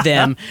gave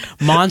them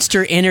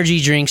Monster energy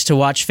drinks to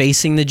watch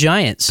Facing the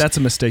Giants. That's a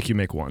mistake you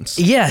make once.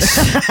 Yes.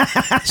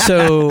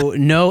 So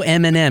no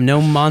M&M,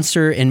 no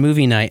Monster and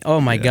movie night.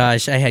 Oh my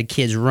gosh, I had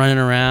kids running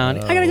around.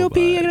 I gotta go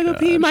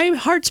pee. My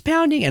heart's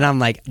pounding. And I'm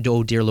like,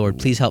 oh dear Lord,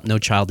 please help no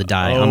child to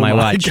die on my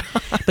watch.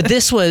 God. But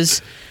this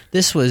was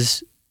this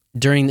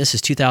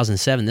is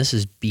 2007. This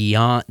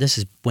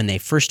is when they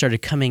first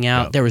started coming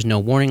out. Yep. There was no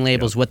warning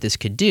labels what this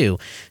could do.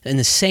 In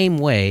the same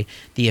way,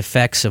 the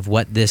effects of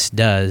what this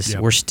does,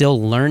 we're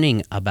still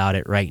learning about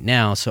it right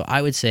now. So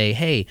I would say,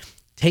 hey,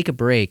 take a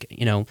break.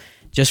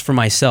 Just for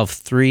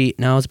myself,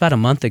 it's about a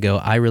month ago,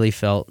 I really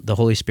felt the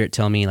Holy Spirit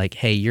tell me, like,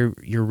 hey, you're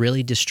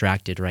really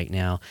distracted right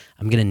now.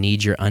 I'm going to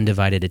need your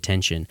undivided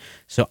attention.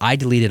 So I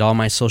deleted all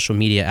my social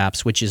media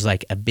apps, which is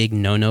like a big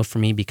no-no for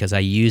me because I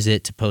use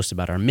it to post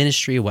about our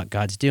ministry, what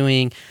God's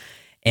doing.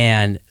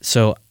 And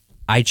so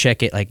I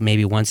check it like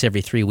maybe once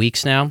every 3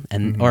 weeks now,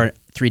 or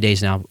 3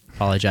 days now.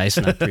 Apologize,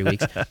 not 3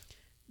 weeks.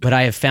 But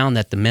I have found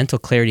that the mental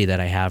clarity that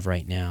I have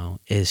right now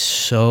is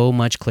so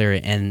much clearer,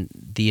 and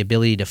the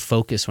ability to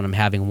focus when I'm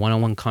having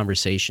one-on-one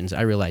conversations.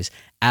 I realize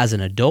as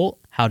an adult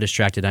how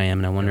distracted I am,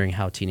 and I'm wondering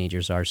how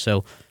teenagers are.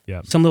 So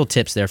some little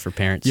tips there for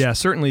parents. Yeah,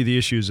 certainly the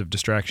issues of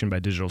distraction by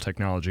digital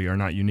technology are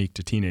not unique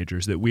to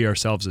teenagers, that we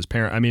ourselves as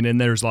parents, I mean,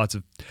 and there's lots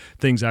of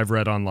things I've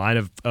read online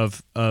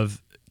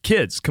of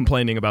kids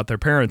complaining about their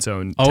parents'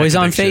 own always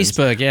tech on addictions.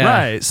 Facebook, yeah.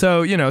 Right.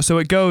 So, so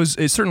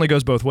it certainly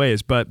goes both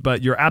ways,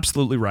 but you're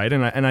absolutely right.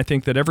 And I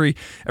think that every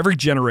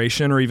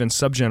generation or even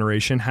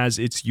sub-generation has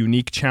its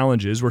unique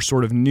challenges where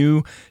sort of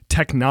new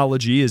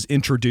technology is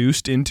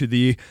introduced into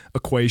the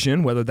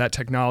equation, whether that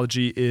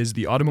technology is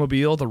the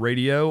automobile, the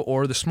radio,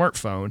 or the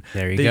smartphone.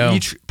 There you they go.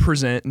 each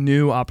present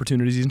new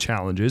opportunities and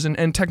challenges.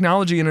 And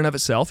technology in and of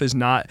itself is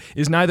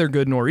neither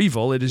good nor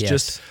evil. It is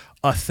just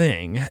a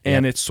thing.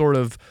 And it's sort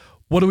of,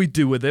 what do we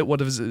do with it? What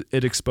does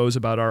it expose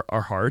about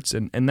our hearts?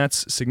 And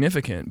that's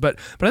significant. But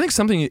I think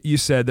something you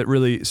said that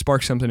really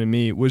sparked something in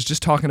me was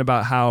just talking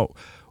about how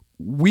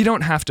we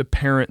don't have to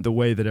parent the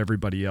way that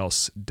everybody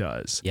else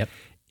does. Yep.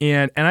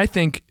 And I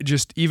think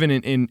just even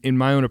in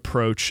my own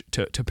approach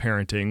to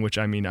parenting, which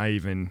I mean,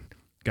 writing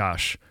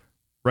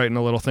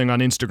a little thing on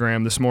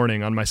Instagram this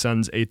morning on my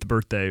son's 8th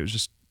birthday, it was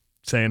just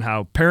saying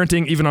how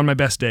parenting, even on my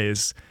best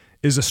days,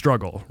 is a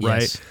struggle,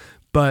 right? Yes.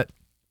 But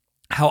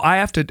how I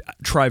have to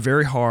try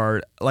very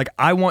hard, like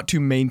I want to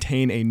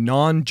maintain a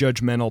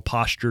non-judgmental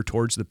posture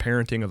towards the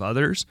parenting of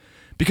others,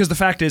 because the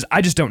fact is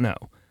I just don't know.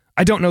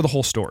 I don't know the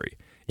whole story.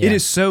 Yeah. It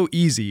is so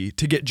easy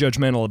to get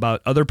judgmental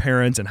about other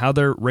parents and how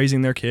they're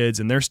raising their kids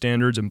and their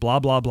standards and blah,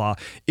 blah, blah.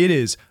 It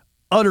is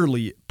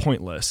utterly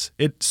pointless.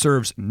 It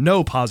serves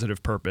no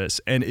positive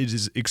purpose, and it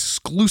is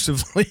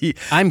exclusively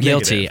I'm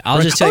guilty. negative.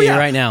 I'll just tell you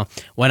right now,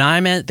 when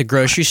I'm at the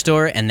grocery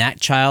store and that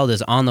child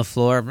is on the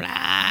floor,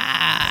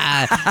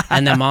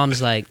 and the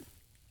mom's like,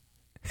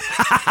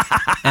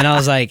 and I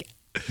was like,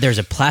 there's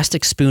a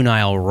plastic spoon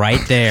aisle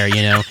right there,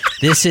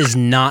 This is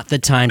not the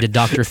time to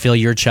Dr. Phil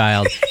your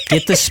child.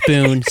 Get the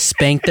spoon,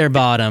 spank their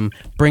bottom,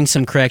 bring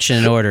some correction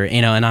and order,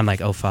 and I'm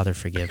like, oh, Father,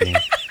 forgive me.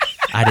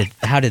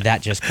 How did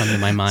that just come to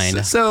my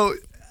mind? So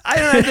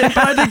I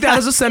think that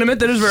is a sentiment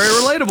that is very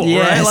relatable,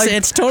 yes, right? Like,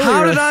 it's totally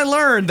how did I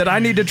learn that I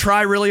need to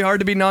try really hard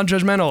to be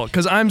non-judgmental?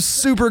 Because I'm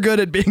super good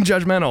at being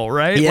judgmental,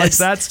 right? Yes. Like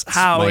that's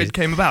how it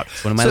came about.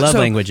 It's one of my love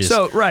languages.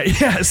 So, right,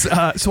 yes.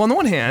 So on the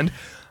one hand,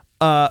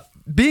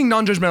 being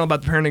non-judgmental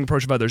about the parenting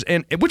approach of others,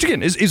 and which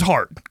again is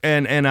hard,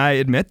 and I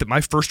admit that my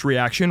first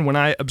reaction when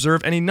I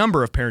observe any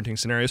number of parenting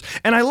scenarios,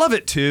 and I love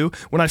it too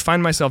when I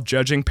find myself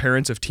judging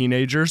parents of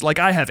teenagers, like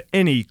I have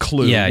any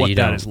clue what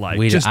that is like,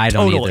 just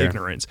total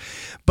ignorance.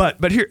 But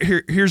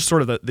here's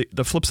sort of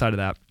the flip side of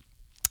that,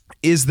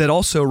 is that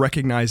also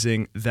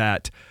recognizing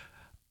that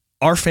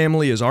our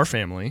family is our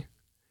family,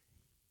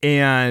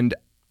 and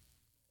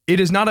it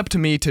is not up to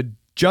me to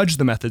judge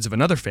the methods of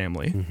another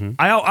family. Mm-hmm.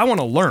 I want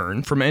to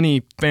learn from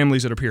any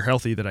families that appear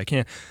healthy that I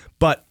can,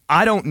 but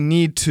I don't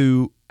need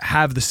to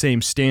have the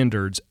same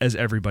standards as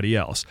everybody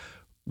else.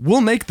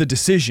 We'll make the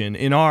decision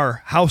in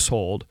our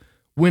household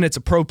when it's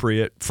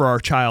appropriate for our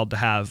child to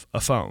have a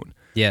phone.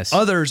 Yes.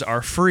 Others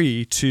are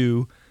free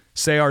to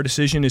say our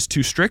decision is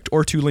too strict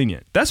or too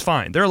lenient. That's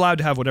fine. They're allowed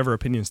to have whatever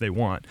opinions they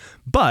want,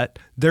 but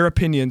their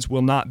opinions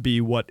will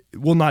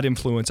not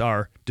influence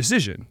our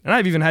decision. And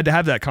I've even had to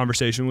have that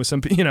conversation with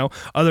some,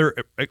 other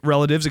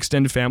relatives,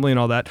 extended family and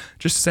all that,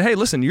 just to say, hey,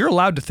 listen, you're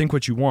allowed to think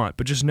what you want,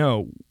 but just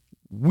know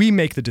we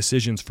make the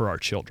decisions for our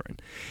children.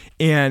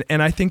 And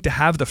I think to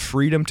have the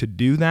freedom to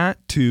do that,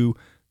 to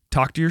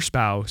talk to your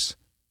spouse,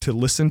 to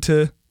listen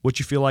to what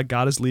you feel like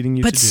God is leading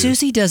you to do. But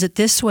Susie does it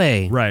this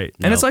way. Right.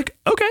 No. And it's like,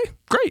 okay,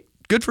 great.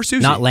 Good for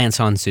Susie. Not Lance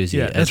on Susie.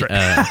 Yeah, that's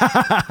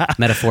right.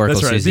 Metaphorical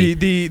that's right.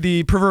 Susie.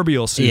 The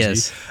proverbial Susie.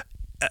 Yes.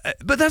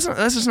 But that's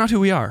just not who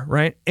we are,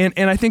 right? And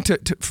I think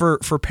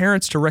for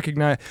parents to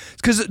recognize,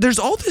 because there's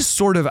all this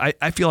sort of,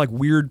 I feel like,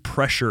 weird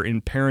pressure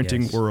in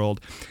parenting world,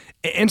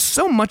 and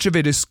so much of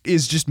it is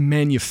just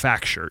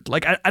manufactured.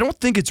 Like, I don't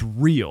think it's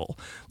real.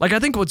 Like, I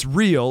think what's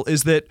real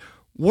is that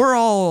we're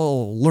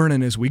all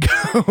learning as we go.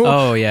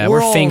 Oh yeah,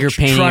 we're finger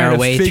painting our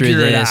way through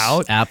this.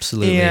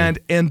 Absolutely.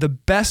 And the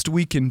best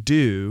we can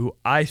do,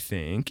 I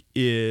think,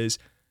 is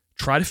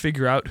try to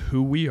figure out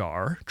who we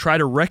are, try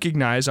to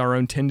recognize our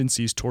own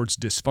tendencies towards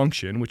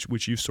dysfunction,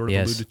 which you've sort of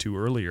alluded to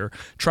earlier,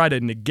 try to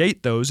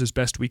negate those as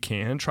best we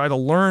can, try to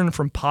learn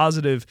from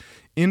positive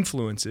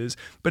influences,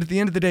 but at the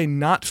end of the day,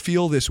 not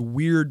feel this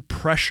weird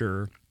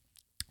pressure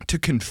to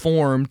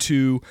conform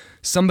to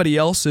somebody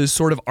else's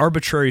sort of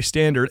arbitrary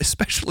standard,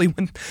 especially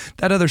when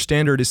that other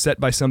standard is set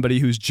by somebody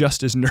who's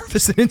just as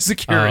nervous and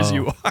insecure as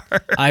you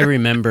are. I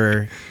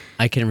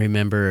can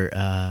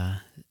remember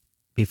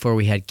before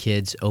we had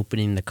kids,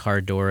 opening the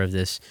car door of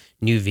this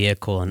new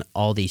vehicle and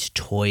all these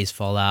toys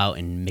fall out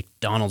and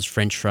McDonald's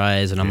French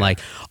fries, and I'm like,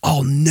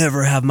 I'll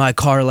never have my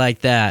car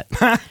like that.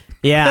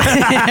 Yeah.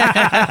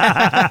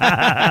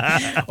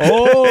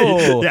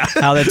 Oh, Yeah.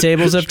 how the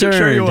tables have turned.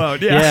 Sure you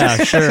won't,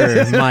 yeah.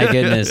 Sure. My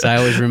goodness. I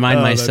always remind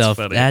Oh, that's myself,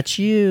 funny. that's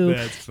you.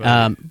 That's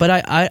funny. But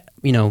I,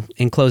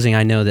 in closing,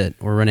 I know that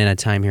we're running out of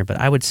time here, but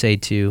I would say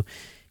too,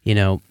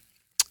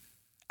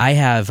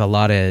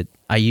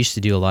 I used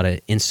to do a lot of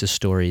Insta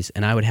stories,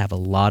 and I would have a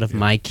lot of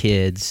my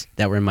kids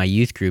that were in my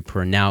youth group who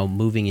are now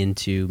moving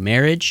into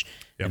marriage,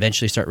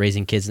 eventually start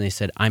raising kids, and they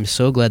said, I'm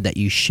so glad that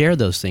you share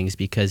those things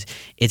because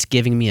it's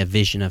giving me a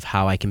vision of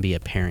how I can be a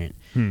parent.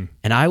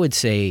 And I would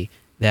say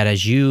that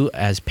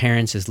as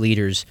parents, as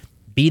leaders,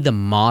 be the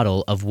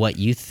model of what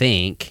you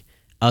think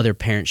other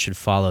parents should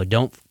follow.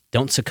 Don't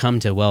succumb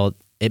to, well,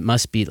 it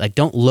must be like,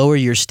 don't lower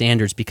your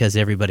standards because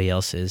everybody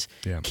else is.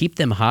 Yeah. Keep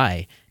them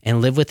high and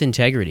live with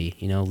integrity.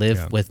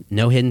 Live with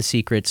no hidden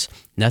secrets,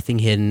 nothing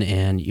hidden,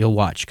 and you'll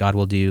watch. God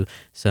will do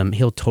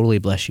he'll totally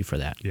bless you for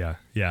that. Yeah.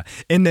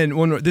 And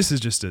then this is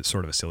just a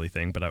sort of a silly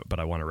thing, but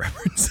I want to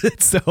reference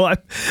it. So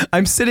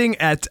I'm sitting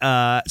at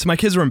so my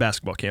kids were in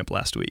basketball camp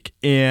last week,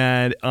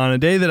 and on a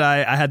day that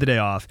I had the day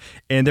off,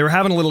 and they were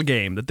having a little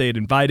game that they had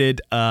invited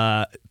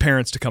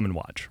parents to come and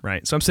watch.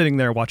 Right. So I'm sitting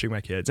there watching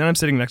my kids, and I'm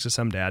sitting next to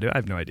some dad who I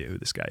have no idea who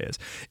this guy is,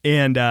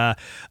 and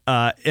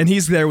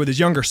he's there with his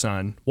younger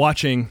son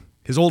watching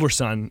his older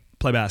son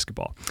play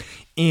basketball.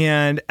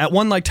 And at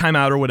one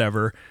timeout or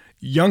whatever,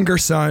 younger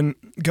son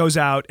goes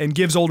out and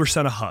gives older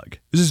son a hug.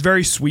 This is a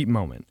very sweet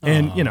moment.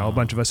 And, a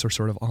bunch of us are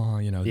sort of,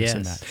 this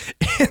and that.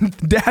 And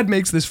dad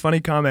makes this funny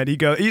comment. He's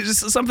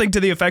just something to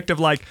the effect of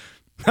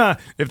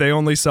if they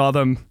only saw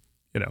them,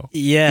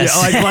 Yes.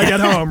 like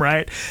at home,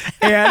 right?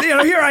 And,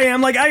 here I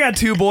am, I got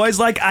two boys,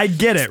 I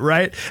get it,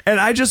 right?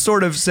 And I just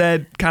sort of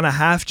said kind of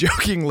half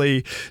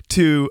jokingly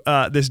to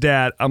this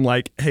dad, I'm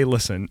like, hey,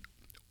 listen,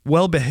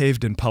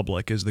 well-behaved in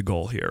public is the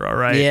goal here, all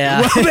right?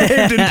 Yeah.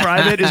 Well-behaved in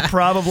private is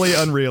probably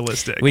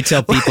unrealistic. We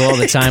tell people all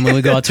the time when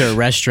we go out to a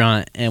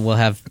restaurant and we'll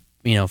have,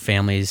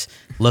 families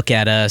look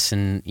at us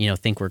and,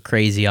 think we're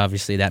crazy.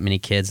 Obviously, that many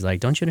kids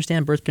don't you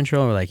understand birth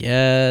control? We're like,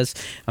 yes,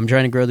 I'm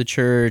trying to grow the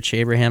church.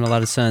 Abraham, a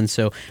lot of sons.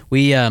 So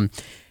we, one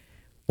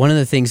of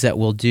the things that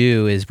we'll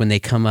do is when they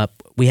come up,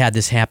 we had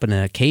this happen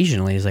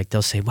occasionally, is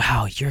they'll say,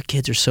 wow, your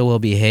kids are so well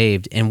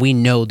behaved, and we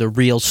know the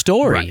real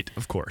story. Right,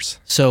 of course.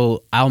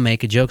 So I'll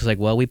make a joke, it's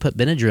well, we put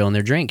Benadryl in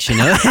their drinks,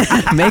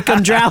 make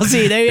them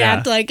drowsy. They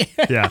act like...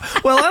 Yeah.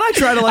 Well, and I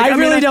try to I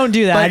really don't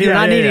do that. I do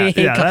not need any...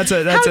 How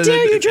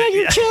dare you drug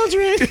your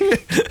children?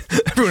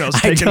 Everyone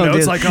else taking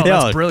notes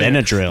that's brilliant.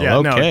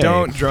 Benadryl, okay. No,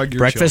 don't drug your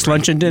breakfast, children.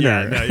 lunch, and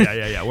dinner.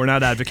 Yeah. We're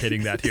not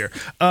advocating that here.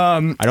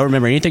 I don't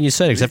remember anything you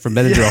said except for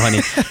Benadryl, honey.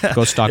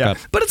 Go stock up.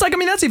 But it's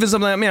that's even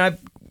something,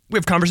 we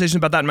have conversations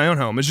about that in my own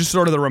home. It's just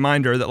sort of the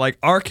reminder that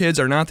our kids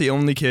are not the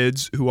only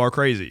kids who are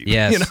crazy.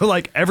 Yes.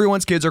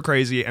 Everyone's kids are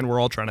crazy and we're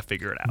all trying to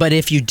figure it out. But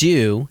if you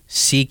do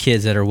see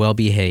kids that are well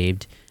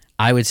behaved,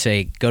 I would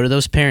say go to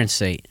those parents,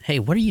 say, hey,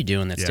 what are you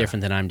doing that's different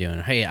than I'm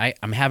doing? Hey,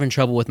 I'm having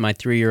trouble with my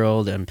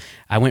 3-year-old.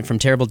 I went from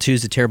terrible 2s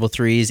to terrible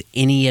 3s.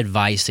 Any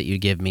advice that you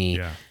give me,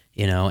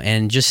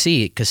 and just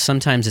see, because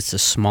sometimes it's the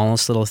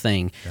smallest little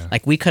thing. Yeah.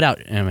 We cut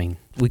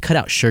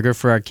out sugar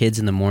for our kids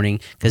in the morning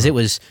because it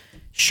was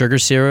sugar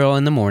cereal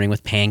in the morning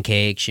with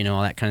pancakes,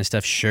 all that kind of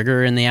stuff,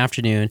 sugar in the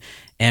afternoon.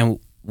 And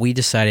we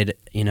decided,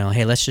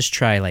 hey, let's just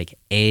try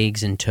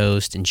eggs and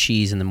toast and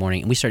cheese in the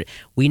morning. And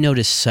we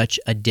noticed such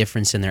a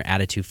difference in their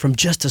attitude from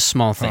just a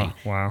small thing.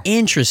 Oh, wow.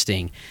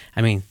 Interesting.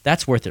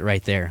 That's worth it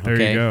right there. There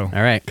okay? you go.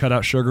 All right. Cut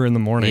out sugar in the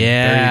morning.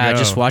 Yeah, there you go.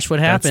 just watch what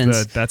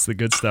happens. That's the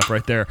good stuff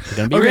right there. You're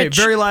gonna be okay, rich.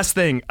 Very last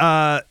thing.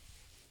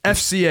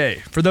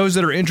 FCA, for those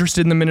that are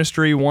interested in the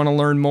ministry, want to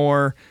learn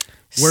more,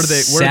 where do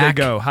they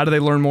go? How do they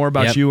learn more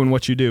about you and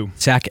what you do?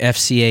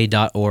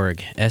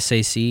 SACFCA.org.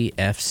 SACFCA.org.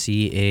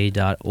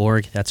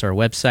 That's our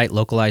website,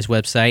 localized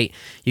website.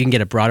 You can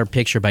get a broader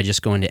picture by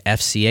just going to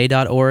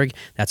FCA.org.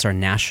 That's our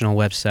national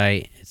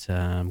website.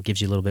 It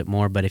gives you a little bit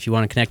more. But if you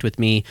want to connect with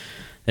me,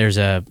 there's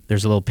a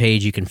little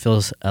page. You can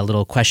fill a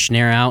little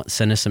questionnaire out,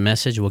 send us a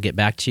message. We'll get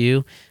back to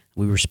you.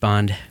 We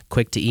respond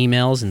quick to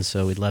emails, and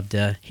so we'd love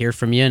to hear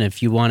from you. And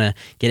if you want to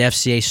get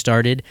FCA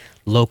started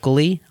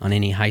locally on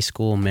any high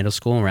school, middle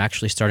school, and we're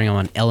actually starting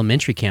on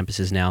elementary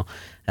campuses now,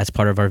 that's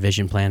part of our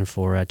vision plan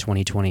for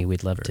 2020.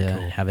 We'd love to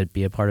have it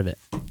be a part of it.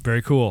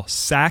 Very cool.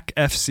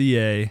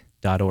 SACFCA.org.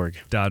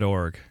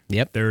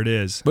 Yep. There it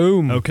is.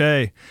 Boom.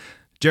 Okay.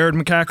 Jared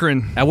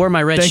McAkron. I wore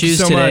my red Thank shoes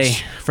you so today.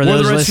 much. For wore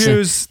those the red listening.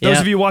 shoes. Those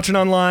of you watching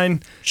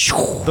online,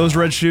 those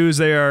red shoes,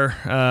 they are.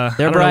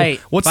 They're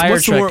bright. What's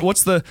the word?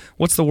 What's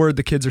the word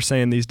the kids are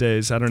saying these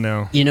days? I don't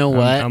know. You know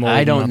what? I'm old,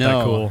 I don't not know.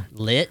 That cool.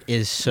 Lit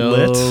is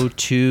so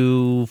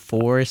 2,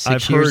 4,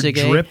 6 years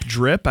ago. I've heard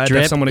drip. I had to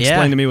have someone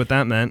explain to me what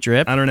that meant.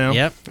 Drip. I don't know.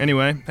 Yep.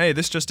 Anyway, hey,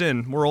 this just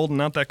in. We're old and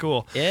not that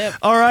cool. Yep.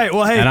 All right.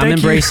 Well, hey, and I'm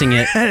embracing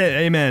it.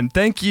 Amen.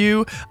 Thank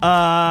you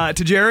to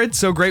Jared.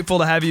 So grateful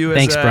to have you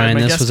Thanks, as Brian.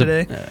 my This guest was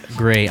today.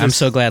 Great. I'm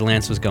so glad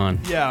Lance was gone.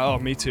 Yeah. Oh,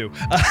 me too.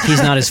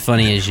 He's not as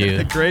funny as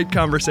you. Great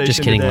conversation.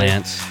 Just kidding, today.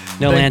 Lance.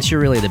 No, Lance, you're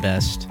really the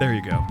best. There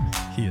you go.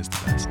 He is the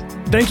best.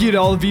 thank you to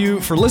all of you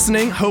for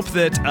listening. Hope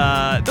that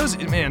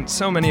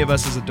so many of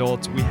us as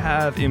adults, we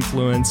have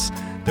influence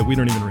that we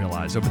don't even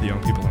realize over the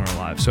young people in our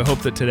lives. So I hope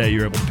that today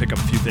you're able to pick up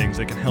a few things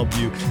that can help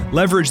you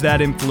leverage that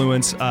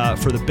influence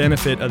for the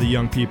benefit of the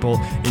young people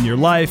in your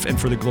life and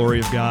for the glory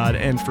of God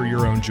and for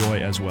your own joy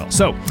as well.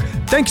 So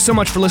thank you so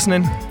much for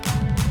listening.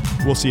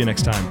 We'll see you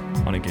next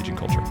time on Engaging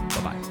Culture.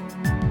 Bye-bye.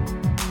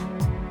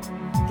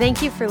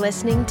 Thank you for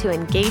listening to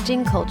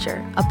Engaging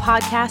Culture, a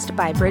podcast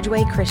by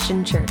Bridgeway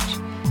Christian Church.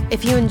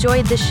 If you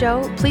enjoyed this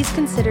show, please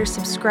consider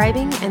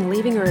subscribing and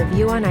leaving a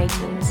review on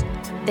iTunes.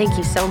 Thank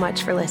you so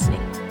much for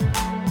listening.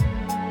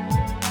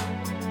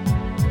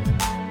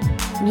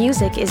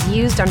 Music is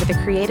used under the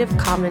Creative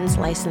Commons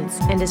license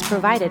and is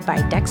provided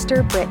by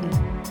Dexter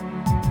Britton.